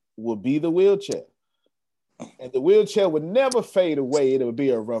wheelchair will be the wheelchair. And the wheelchair would never fade away. It would be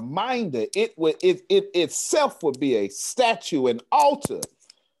a reminder. It itself would be a statue, an altar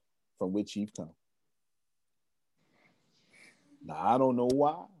from which you've come. Now, I don't know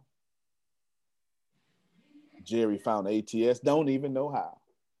why Jerry found ATS. Don't even know how.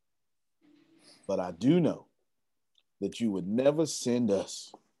 But I do know that you would never send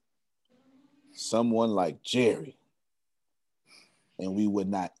us someone like Jerry, and we would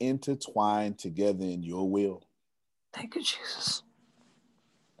not intertwine together in your will. Thank you, Jesus.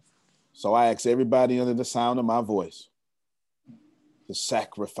 So I ask everybody under the sound of my voice to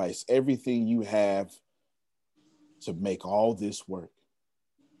sacrifice everything you have to make all this work.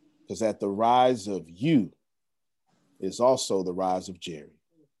 Because at the rise of you is also the rise of Jerry.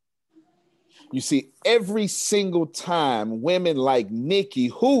 You see, every single time women like Nikki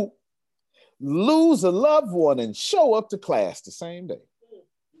who lose a loved one and show up to class the same day.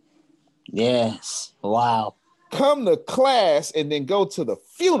 Yes. Wow. Come to class and then go to the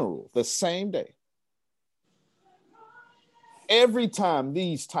funeral the same day. Every time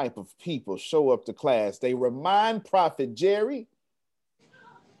these type of people show up to class, they remind Prophet Jerry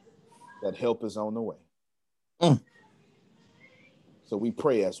that help is on the way. So we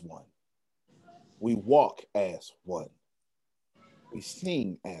pray as one. We walk as one. We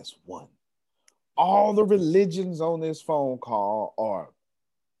sing as one. All the religions on this phone call are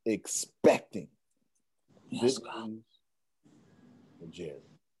expecting good news for Jerry.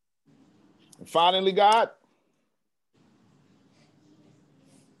 And finally, God,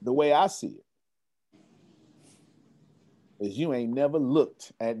 the way I see it is you ain't never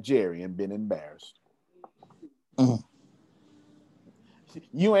looked at Jerry and been embarrassed.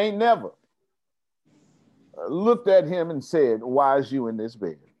 You ain't never looked at him and said, why is you in this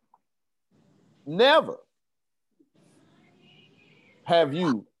bed? Never have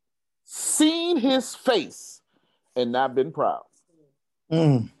you seen his face and not been proud.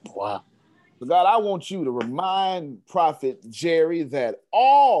 Wow. So God, I want you to remind Prophet Jerry that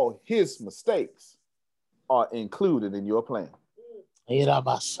all his mistakes are included in your plan.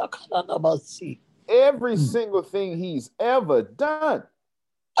 Every single thing he's ever done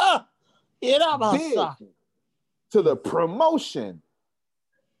big to the promotion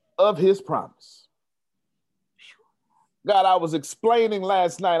of his promise. God, I was explaining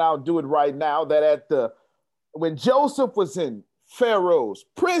last night, I'll do it right now, that when Joseph was in Pharaoh's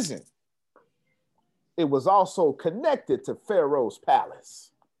prison, it was also connected to Pharaoh's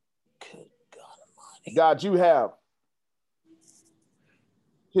palace. Good God Almighty. God, you have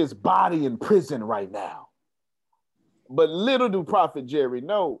his body in prison right now. But little do Prophet Jerry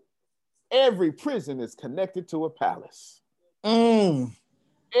know, every prison is connected to a palace.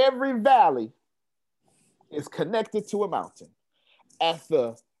 Every valley is connected to a mountain. At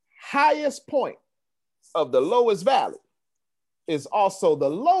the highest point of the lowest valley is also the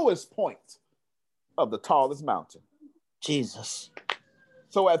lowest point of the tallest mountain. Jesus.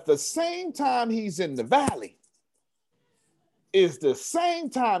 So at the same time he's in the valley is the same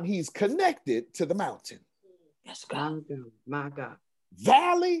time he's connected to the mountain. Yes, God. My God.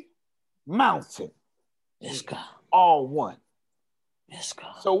 Valley, mountain. Yes, God. All one. Yes,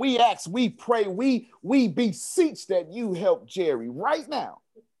 God. So we ask, we pray, we beseech that you help Jerry right now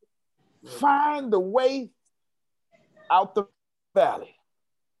find the way out the valley.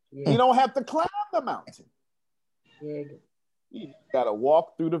 You don't have to climb the mountain. You got to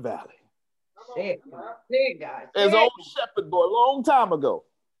walk through the valley. As old shepherd boy a long time ago.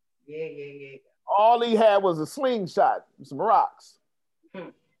 All he had was a slingshot and some rocks.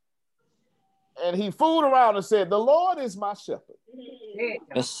 And he fooled around and said, the Lord is my shepherd.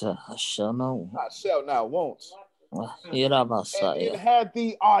 Yes, sir. I shall know. I shall not want. And And it had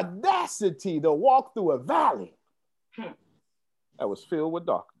the audacity to walk through a valley that was filled with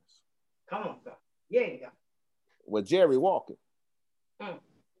darkness. Come on, God. With Jerry walking.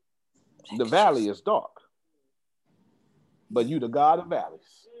 The valley is dark. But you the God of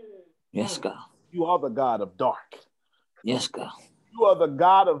valleys. Yes, God. You are the God of dark. Yes, God. You are the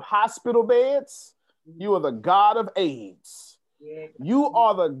God of hospital beds. You are the God of AIDS. You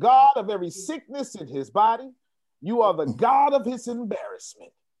are the God of every sickness in his body. You are the God of his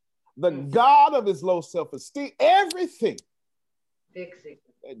embarrassment. The God of his low self-esteem. Everything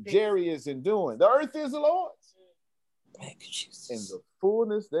that Jerry is doing. The earth is the Lord's. Thank you, Jesus. And the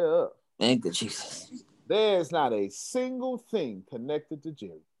fullness thereof. Thank you, Jesus. There's not a single thing connected to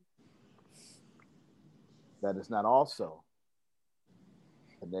Jerry that is not also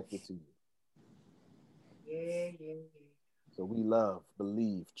connected to you. So we love,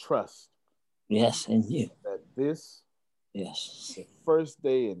 believe, trust. Yes, in you. That this is the first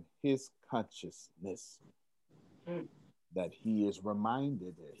day in his consciousness that he is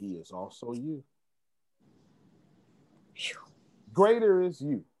reminded that he is also you. Greater is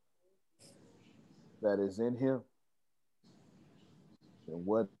you that is in him than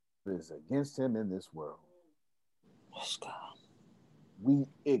what is against him in this world. Yes, God. We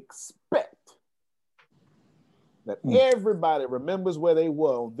expect that everybody remembers where they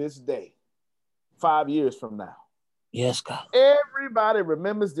were on this day 5 years from now. Yes, God. Everybody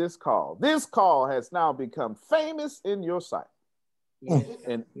remembers this call. This call has now become famous in your sight.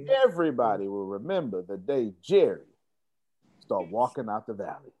 And everybody will remember the day Jerry started walking out the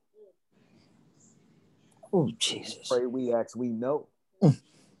valley. Oh, Jesus. Pray we ask, we know.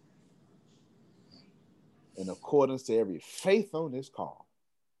 In accordance to every faith on this call.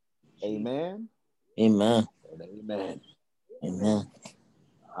 Amen. Amen. And amen. Amen.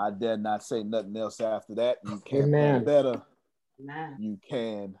 I dare not say nothing else after that. You can play better. You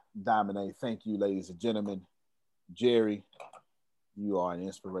can dominate. Thank you, ladies and gentlemen. Jerry, you are an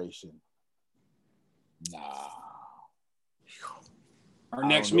inspiration. Our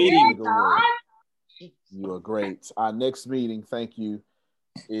next meeting. You are great. Our next meeting, thank you,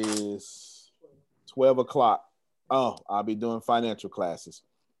 is 12 o'clock. Oh, I'll be doing financial classes.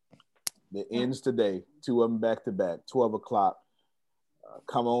 It ends today, 2 of them back to back, 12 o'clock.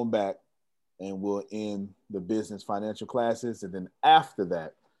 Come on back and we'll end the business financial classes. And then after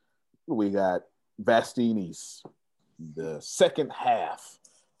that, we got Vastini's, the second half.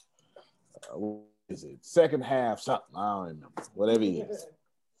 What is it? Second half something. I don't remember. Whatever it is.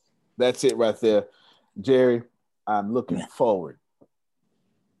 That's it right there. Jerry, I'm looking forward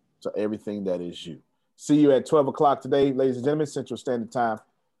to everything that is you. See you at 12 o'clock today, ladies and gentlemen, Central Standard Time.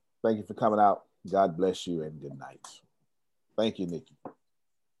 Thank you for coming out. God bless you and good night. Thank you, Nikki.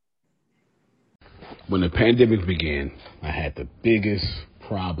 When the pandemic began, I had the biggest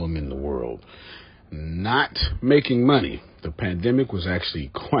problem in the world. Not making money. the pandemic was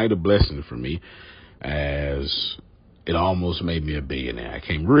actually quite a blessing for me, as it almost made me a billionaire. I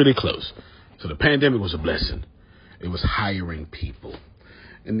came really close. So the pandemic was a blessing. It was hiring people.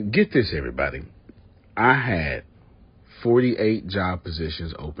 And get this, everybody. I had 48 job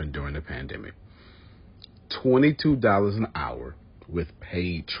positions open during the pandemic. $22 an hour with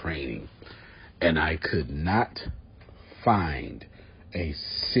paid training. And I could not find a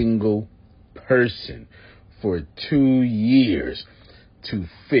single person for 2 years to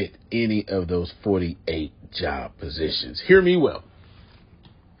fit any of those 48 job positions. Hear me well.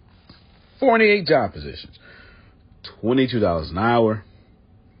 48 job positions, $22 an hour,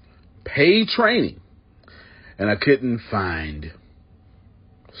 paid training, and I couldn't find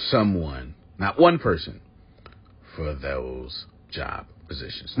someone, not one person, for those job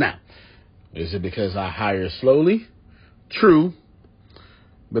positions. Now, is it because I hire slowly? True,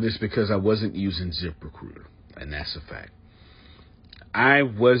 but it's because I wasn't using ZipRecruiter, and that's a fact. I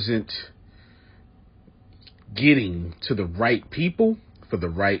wasn't getting to the right people for the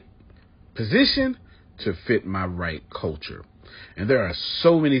right position to fit my right culture. And there are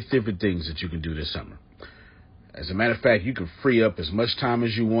so many different things that you can do this summer. As a matter of fact, you can free up as much time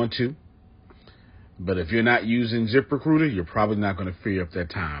as you want to. But if you're not using ZipRecruiter, you're probably not going to free up that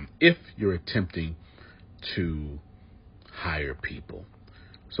time if you're attempting to hire people.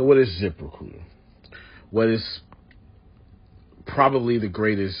 So what is ZipRecruiter? What is probably the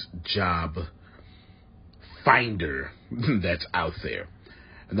greatest job finder that's out there.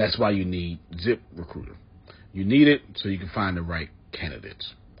 And that's why you need ZipRecruiter. You need it so you can find the right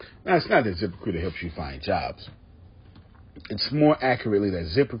candidates. Now, it's not that ZipRecruiter helps you find jobs. It's more accurately that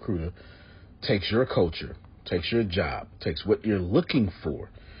ZipRecruiter takes your culture, takes your job, takes what you're looking for,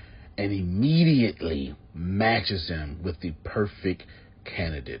 and immediately matches them with the perfect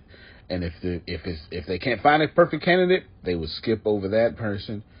candidate. And if they can't find a perfect candidate, they will skip over that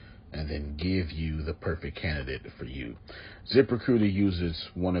person and then give you the perfect candidate for you. ZipRecruiter uses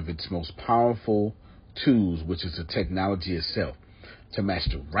one of its most powerful tools, which is the technology itself, to match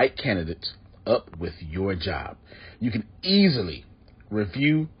the right candidates up with your job. You can easily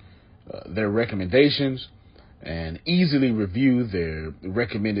review their recommendations and easily review their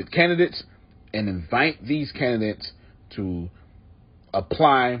recommended candidates and invite these candidates to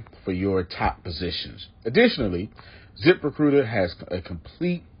apply for your top positions. Additionally, ZipRecruiter has a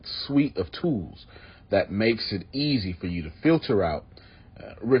complete suite of tools that makes it easy for you to filter out,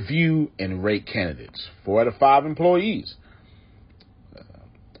 review, and rate candidates. 4 out of 5 employees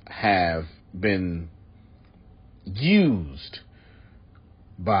have been used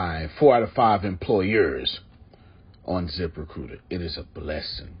by 4 out of 5 employers on ZipRecruiter. It is a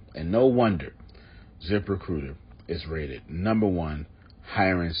blessing. And no wonder ZipRecruiter is rated #1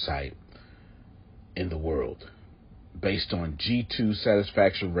 hiring site in the world based on G2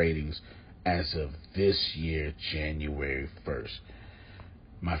 satisfaction ratings as of this year, January 1st.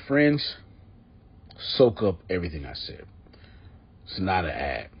 My friends, soak up everything I said. It's not an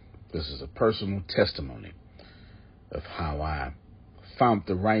ad. This is a personal testimony of how I found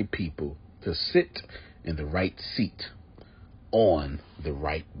the right people to sit in the right seat on the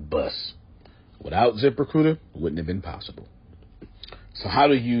right bus. Without ZipRecruiter, it wouldn't have been possible. So how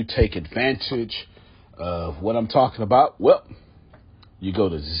do you take advantage of what I'm talking about? Well, you go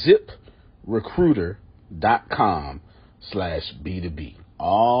to ZipRecruiter.com/B2B.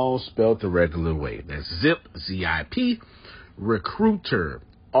 All spelled the regular way. That's Zip, Z-I-P, Recruiter,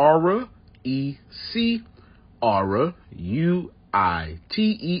 Aura, E-C, Aura, U-I-T-E-R.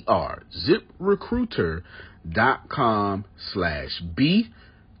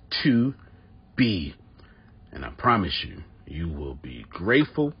 ZipRecruiter.com/B2B. And I promise you, you will be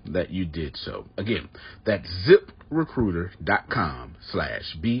grateful that you did so. Again, that's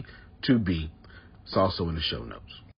ZipRecruiter.com/B2B. It's also in the show notes.